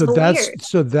 Good. It's So so that's weird.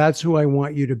 so that's who I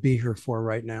want you to be here for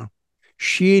right now.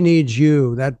 She needs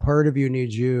you. That part of you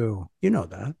needs you. You know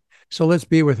that. So let's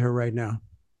be with her right now.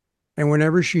 And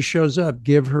whenever she shows up,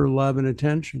 give her love and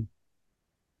attention.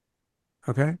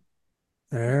 Okay?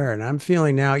 There. And I'm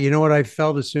feeling now, you know what I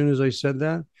felt as soon as I said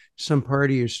that? Some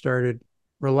part of you started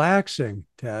relaxing,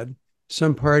 Ted.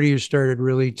 Some part of you started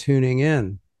really tuning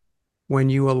in when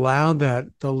you allowed that,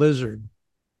 the lizard,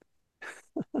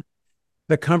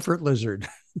 the comfort lizard.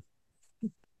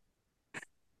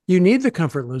 You need the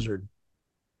comfort lizard.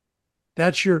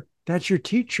 That's your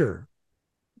teacher.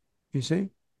 You see?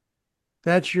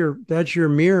 That's your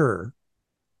mirror.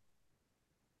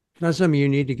 It's not something you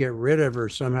need to get rid of or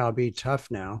somehow be tough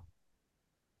now,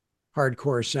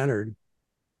 hardcore centered.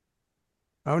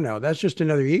 Oh no, that's just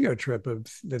another ego trip of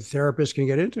the therapist can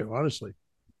get into, honestly.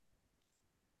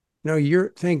 No,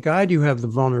 thank God you have the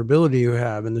vulnerability you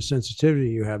have and the sensitivity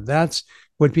you have. That's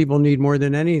what people need more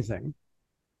than anything.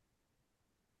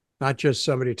 Not just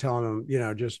somebody telling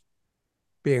them, just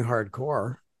being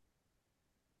hardcore.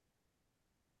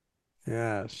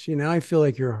 Yeah. See, now I feel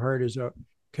like your heart is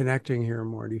connecting here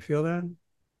more. Do you feel that?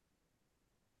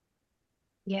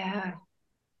 Yeah.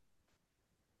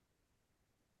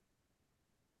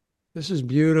 This is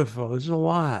beautiful. This is a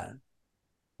lot.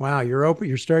 Wow, you're open.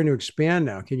 You're starting to expand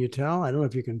now. Can you tell? I don't know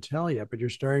if you can tell yet, but you're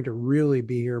starting to really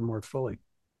be here more fully.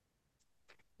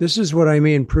 This is what I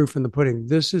mean, proof in the pudding.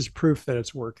 This is proof that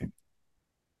it's working.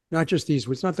 Not just these,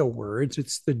 it's not the words,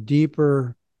 it's the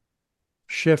deeper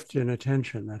shift in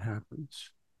attention that happens.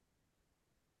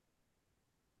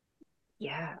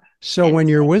 Yeah. So And when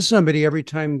it's you're like, with somebody, every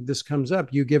time this comes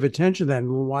up, you give attention to that and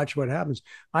we'll watch what happens.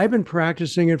 I've been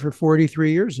practicing it for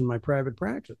 43 years in my private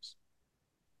practice.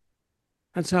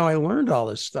 That's how I learned all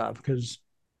this stuff because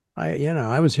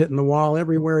I was hitting the wall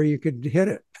everywhere you could hit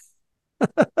it.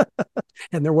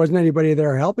 And there wasn't anybody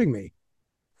there helping me.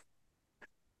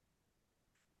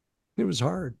 It was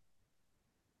hard.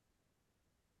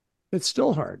 It's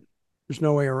still hard. There's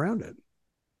no way around it.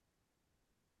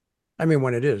 I mean,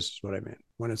 when it is what I mean.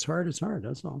 When it's hard, it's hard.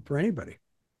 That's all for anybody.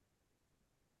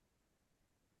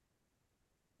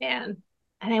 man,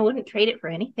 and I wouldn't trade it for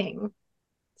anything.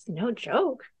 It's no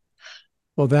joke.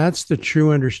 Well, that's the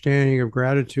true understanding of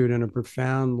gratitude in a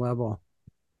profound level.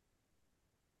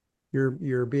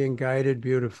 You're being guided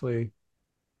beautifully,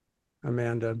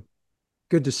 Amanda.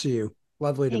 Good to see you.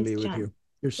 Lovely to Thanks, be with John. you.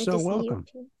 You're Good so to see you welcome.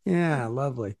 too. Yeah,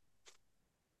 lovely.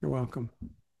 You're welcome.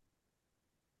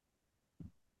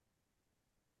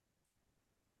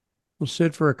 We'll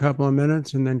sit for a couple of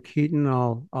minutes and then Keaton,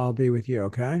 I'll be with you,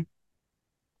 okay?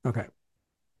 Okay.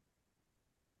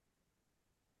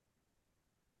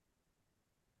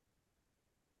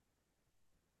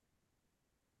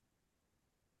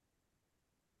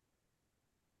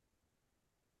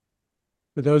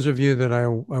 For those of you that I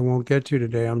won't get to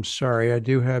today, I'm sorry. I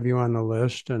do have you on the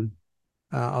list, and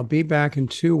I'll be back in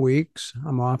 2 weeks.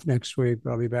 I'm off next week,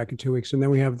 but I'll be back in 2 weeks, and then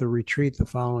we have the retreat the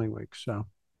following week. So,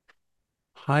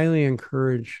 highly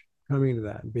encourage coming to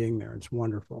that and being there. It's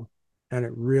wonderful, and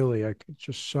it really, it's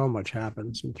just so much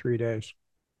happens in 3 days.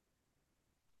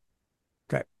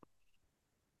 Okay,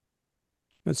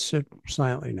 let's sit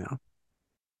silently now.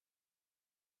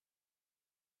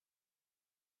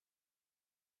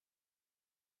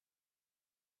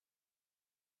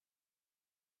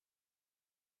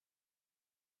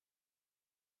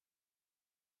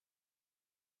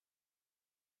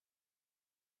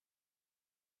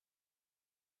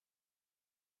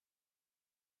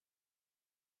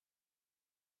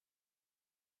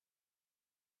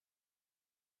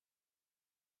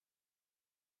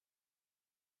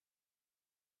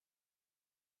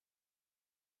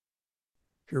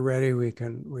 If you're ready, we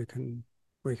can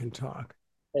talk.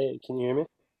 Hey, can you hear me?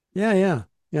 Yeah, yeah,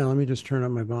 yeah. Let me just turn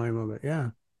up my volume a bit. Yeah.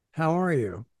 How are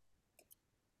you?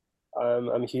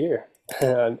 I'm here.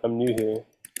 I'm new here.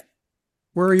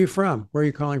 Where are you from? Where are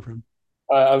you calling from?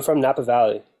 I'm from Napa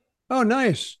Valley. Oh,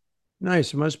 nice.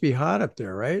 Nice. It must be hot up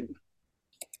there, right?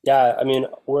 Yeah, I mean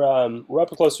we're up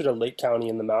closer to Lake County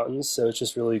in the mountains, so it's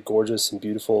just really gorgeous and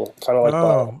beautiful, kind of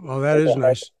Oh, that like is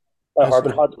nice. by That's Harbin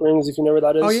nice. Hot Springs, if you know where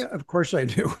that Oh is. yeah, of course I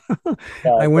do.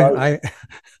 Yeah, I so went I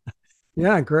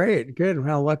Yeah, great. Good.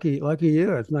 Well, lucky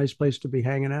you. It's a nice place to be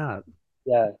hanging out.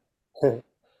 Yeah.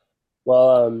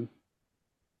 Well,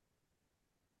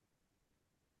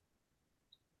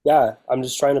 yeah, I'm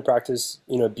just trying to practice,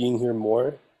 being here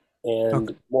more. And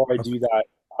Okay. the more I Okay. do that,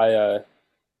 I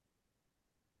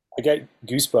get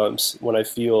goosebumps when I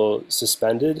feel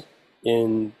suspended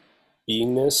in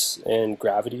beingness and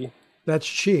gravity.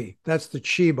 That's chi. That's the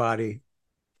chi body.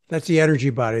 That's the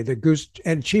energy body. The goose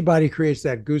and chi body creates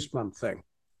that goosebump thing.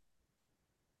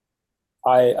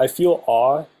 I feel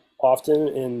awe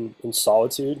often in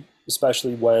solitude,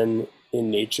 especially when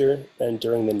in nature and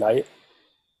during the night.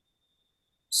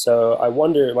 So I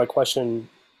wonder, my question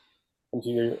I'm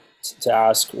here to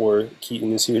ask, or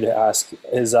Keaton is here to ask,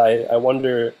 is I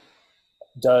wonder,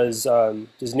 does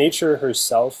nature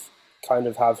herself kind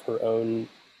of have her own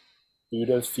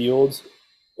Buddha field,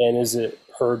 and is it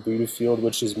her Buddha field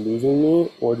which is moving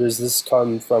me, or does this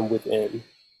come from within?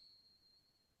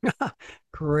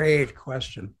 Great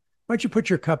question. Why don't you put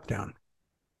your cup down?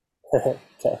 Okay.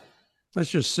 Let's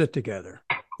just sit together.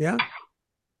 Yeah,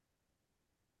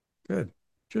 good.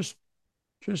 Just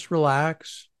just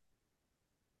relax.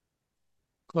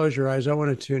 Close your eyes. I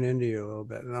want to tune into you a little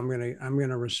bit, and I'm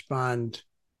gonna respond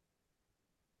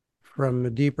from a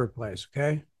deeper place.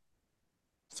 Okay.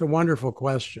 It's a wonderful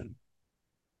question.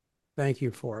 Thank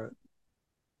you for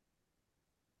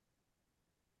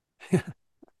it.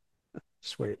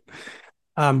 Sweet.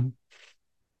 Um,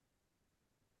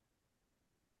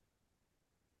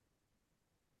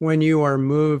 when you are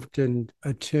moved and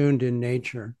attuned in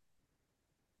nature,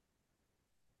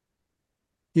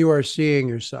 you are seeing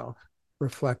yourself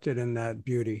reflected in that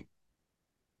beauty.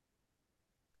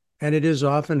 And it is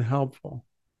often helpful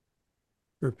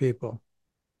for people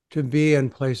to be in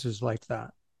places like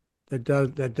that that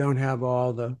don't have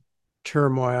all the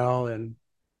turmoil and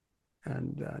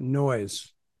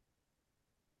noise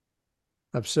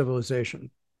of civilization.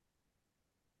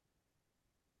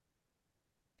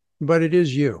 But it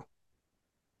is you.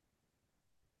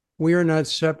 We are not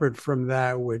separate from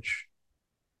that which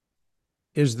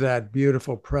is that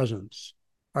beautiful presence.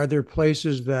 Are there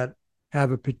places that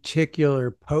have a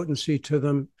particular potency to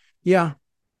them? Yeah,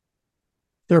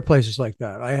 there are places like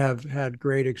that. I have had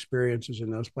great experiences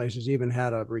in those places, even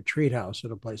had a retreat house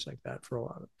at a place like that for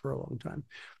a long time.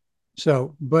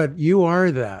 So, but you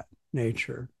are that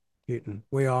nature, Keaton.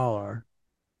 We all are.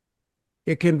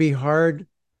 It can be hard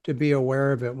to be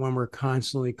aware of it when we're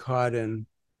constantly caught in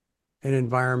an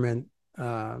environment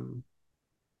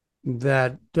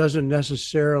that doesn't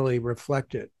necessarily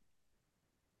reflect it.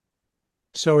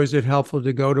 So, is it helpful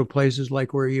to go to places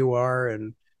like where you are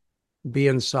and be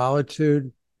in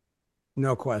solitude?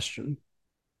 No question.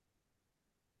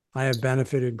 I have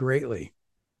benefited greatly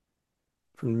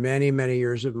from many, many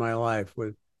years of my life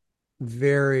with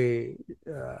very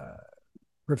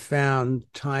profound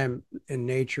time in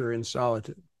nature in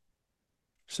solitude.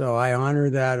 So I honor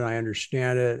that and I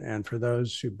understand it. And for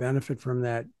those who benefit from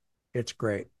that, it's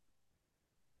great.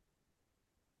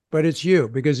 But it's you,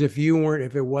 because if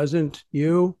it wasn't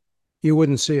you, you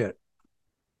wouldn't see it.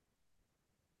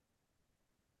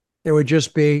 It would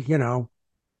just be,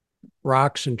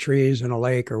 rocks and trees and a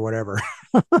lake or whatever.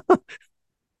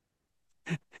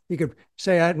 You could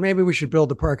say, maybe we should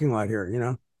build a parking lot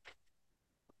here.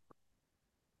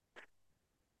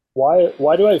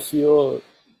 Why do I feel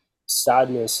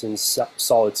sadness and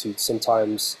solitude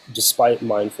sometimes, despite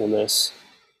mindfulness?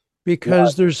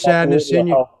 Because there's sadness Fascinating in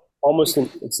you. how almost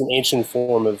it's an ancient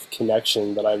form of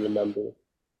connection that I remember.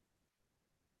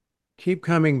 Keep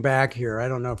coming back here. I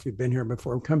don't know if you've been here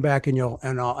before. Come back and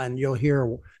you'll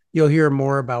hear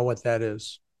more about what that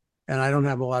is. And I don't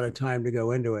have a lot of time to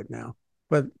go into it now.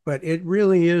 But it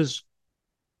really is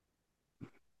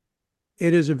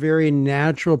it is a very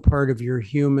natural part of your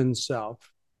human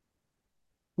self.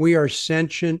 We are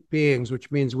sentient beings, which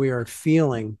means we are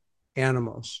feeling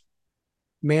animals.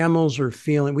 Mammals are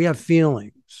feeling, we have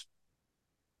feelings.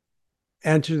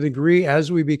 And to the degree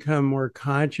as we become more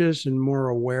conscious and more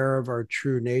aware of our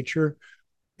true nature,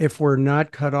 if we're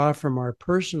not cut off from our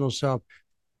personal self,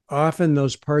 often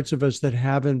those parts of us that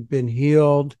haven't been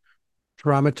healed,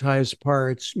 traumatized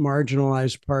parts,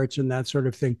 marginalized parts, and that sort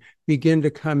of thing begin to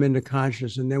come into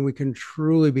consciousness. And then we can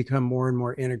truly become more and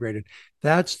more integrated.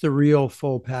 That's the real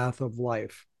full path of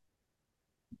life.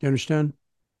 You understand?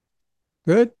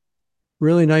 Good.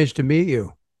 Really nice to meet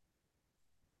you.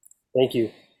 Thank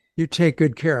you. You take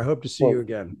good care. I hope to see you Well,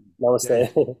 again. Yeah.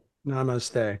 namaste.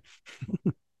 Namaste.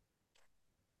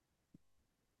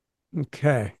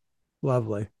 Okay.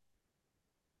 Lovely.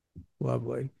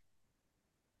 Lovely.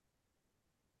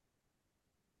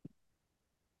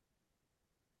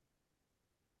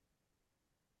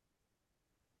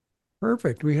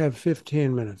 Perfect. We have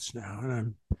 15 minutes now,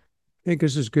 and I think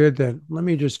this is good. That let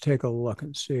me just take a look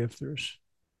and see if there's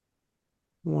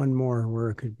one more where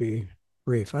it could be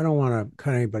brief. I don't want to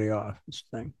cut anybody off this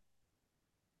thing.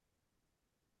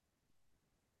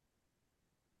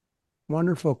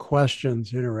 Wonderful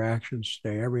questions, interactions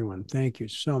today, everyone. Thank you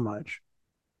so much.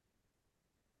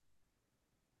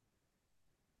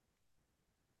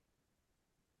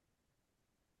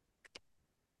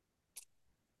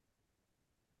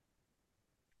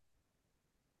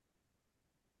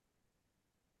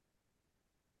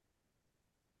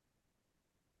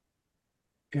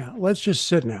 Yeah, let's just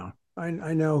sit now.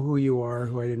 I know who you are,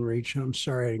 who I didn't reach. I'm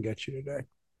sorry I didn't get you today.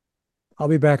 I'll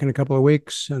be back in a couple of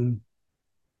weeks, and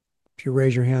if you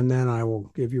raise your hand then, I will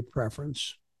give you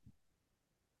preference.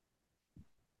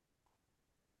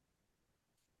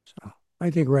 So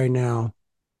I think right now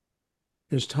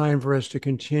it's time for us to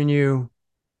continue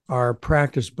our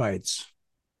practice bites.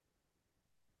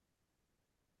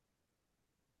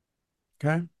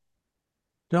 Okay?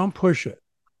 Don't push it.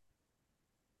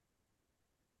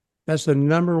 That's the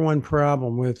number one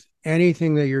problem with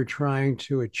anything that you're trying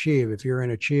to achieve. If you're in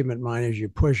achievement mind, is you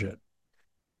push it.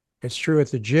 It's true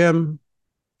at the gym.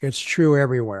 It's true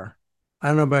everywhere. I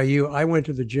don't know about you. I went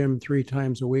to the gym 3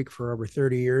 times a week for over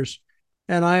 30 years,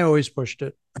 and I always pushed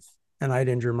it, and I'd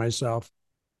injure myself.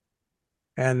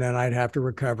 And then I'd have to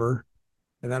recover.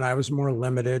 And then I was more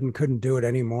limited and couldn't do it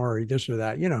anymore, or this or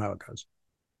that. You know how it goes.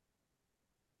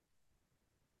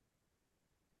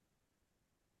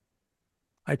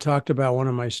 I talked about one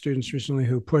of my students recently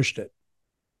who pushed it,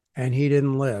 and he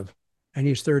didn't live, and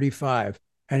he's 35,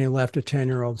 and he left a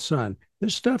 10-year-old son.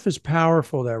 This stuff is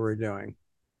powerful that we're doing.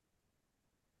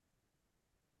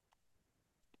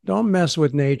 Don't mess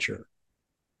with nature.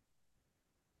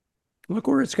 Look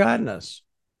where it's gotten us.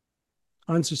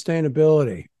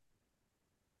 Unsustainability.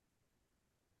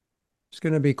 It's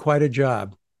going to be quite a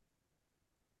job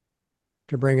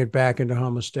to bring it back into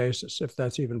homeostasis, if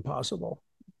that's even possible.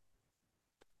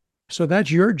 So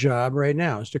that's your job right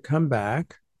now, is to come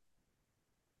back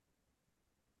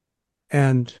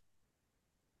and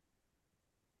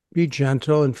be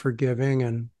gentle and forgiving.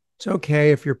 And it's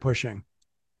okay if you're pushing.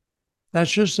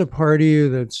 That's just a part of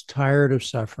you that's tired of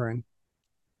suffering,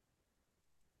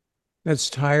 that's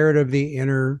tired of the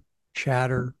inner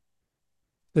chatter,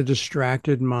 the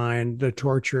distracted mind, the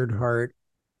tortured heart,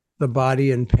 the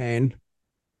body in pain.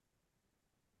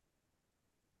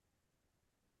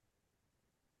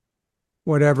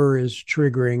 Whatever is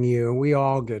triggering you, we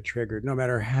all get triggered, no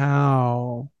matter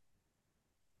how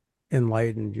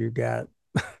enlightened you get.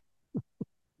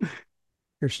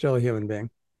 You're still a human being.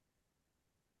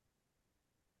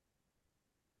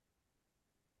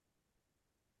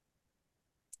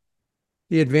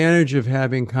 The advantage of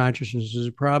having consciousness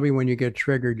is probably when you get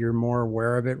triggered, you're more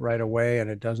aware of it right away and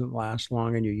it doesn't last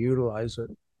long and you utilize it.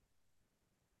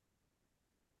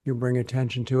 You bring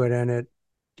attention to it and it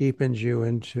deepens you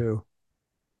into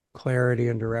clarity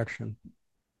and direction.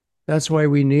 That's why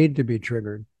we need to be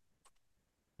triggered.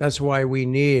 That's why we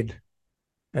need,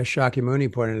 as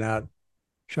Shakyamuni pointed out,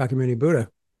 Shakyamuni Buddha,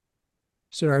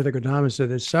 Siddhartha Gautama said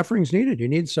that suffering's needed. You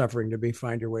need suffering to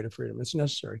find your way to freedom. It's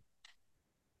necessary.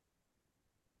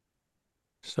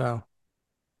 So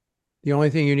the only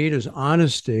thing you need is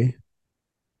honesty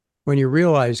when you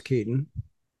realize, Keaton,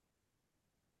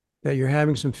 that you're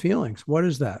having some feelings. What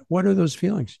is that? What are those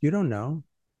feelings? You don't know.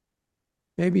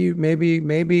 Maybe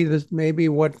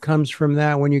what comes from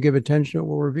that when you give attention, it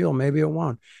will reveal. Maybe it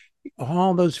won't.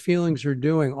 All those feelings are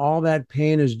doing, all that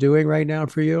pain is doing right now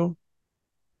for you.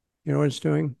 You know what it's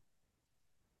doing?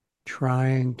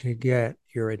 Trying to get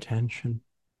your attention.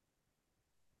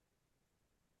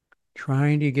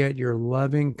 Trying to get your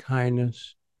loving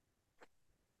kindness,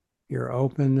 your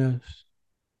openness,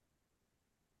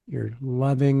 your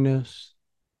lovingness,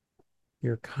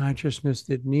 your consciousness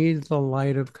that needs the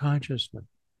light of consciousness.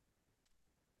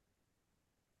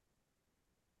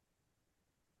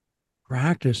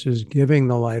 Practice is giving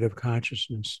the light of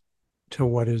consciousness to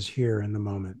what is here in the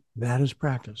moment. That is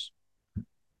practice.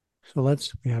 So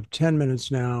we have 10 minutes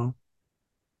now.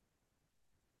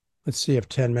 Let's see if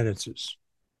 10 minutes is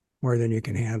more than you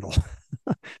can handle.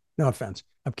 No offense.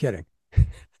 I'm kidding. I'm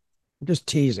just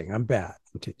teasing. I'm bad.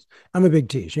 I'm a big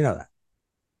tease. You know that.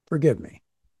 Forgive me.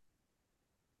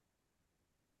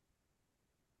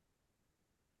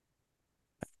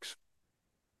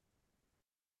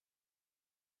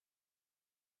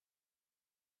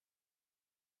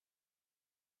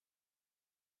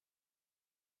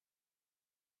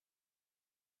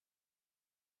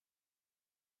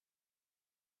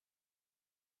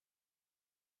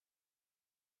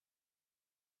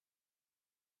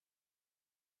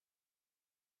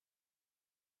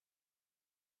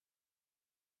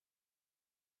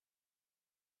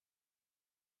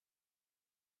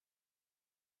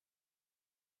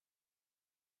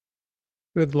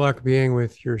 Good luck being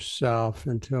with yourself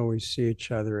until we see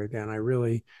each other again. I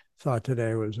really thought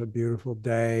today was a beautiful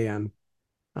day, and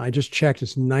I just checked.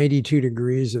 It's 92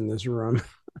 degrees in this room.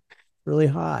 Really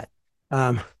hot.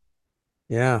 Um,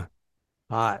 yeah,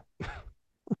 hot.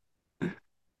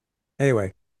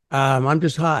 Anyway, I'm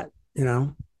just hot, you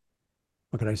know.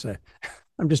 What can I say?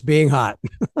 I'm just being hot.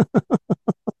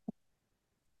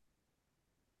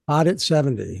 Hot at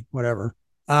 70, whatever.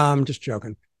 Just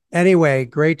joking. Anyway,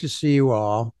 great to see you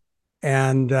all.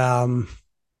 And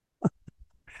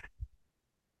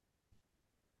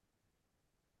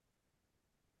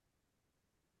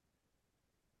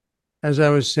as I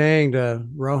was saying to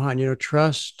Rohan,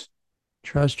 trust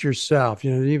yourself.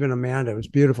 Even Amanda, it was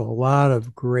beautiful. A lot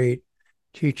of great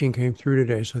teaching came through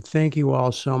today. So thank you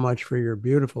all so much for your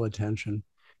beautiful attention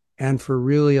and for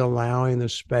really allowing the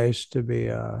space to be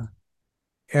a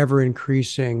ever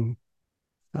increasing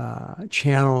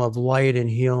channel of light and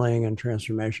healing and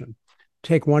transformation.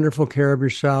 Take wonderful care of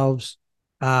yourselves.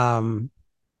 Happy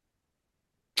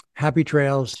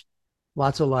trails.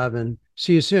 Lots of love and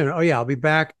see you soon. Oh, yeah, I'll be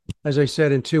back, as I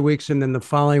said, in 2 weeks, and then the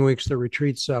following week's the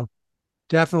retreat. So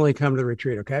definitely come to the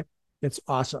retreat, okay? It's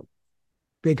awesome.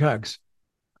 Big hugs.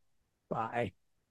 Bye.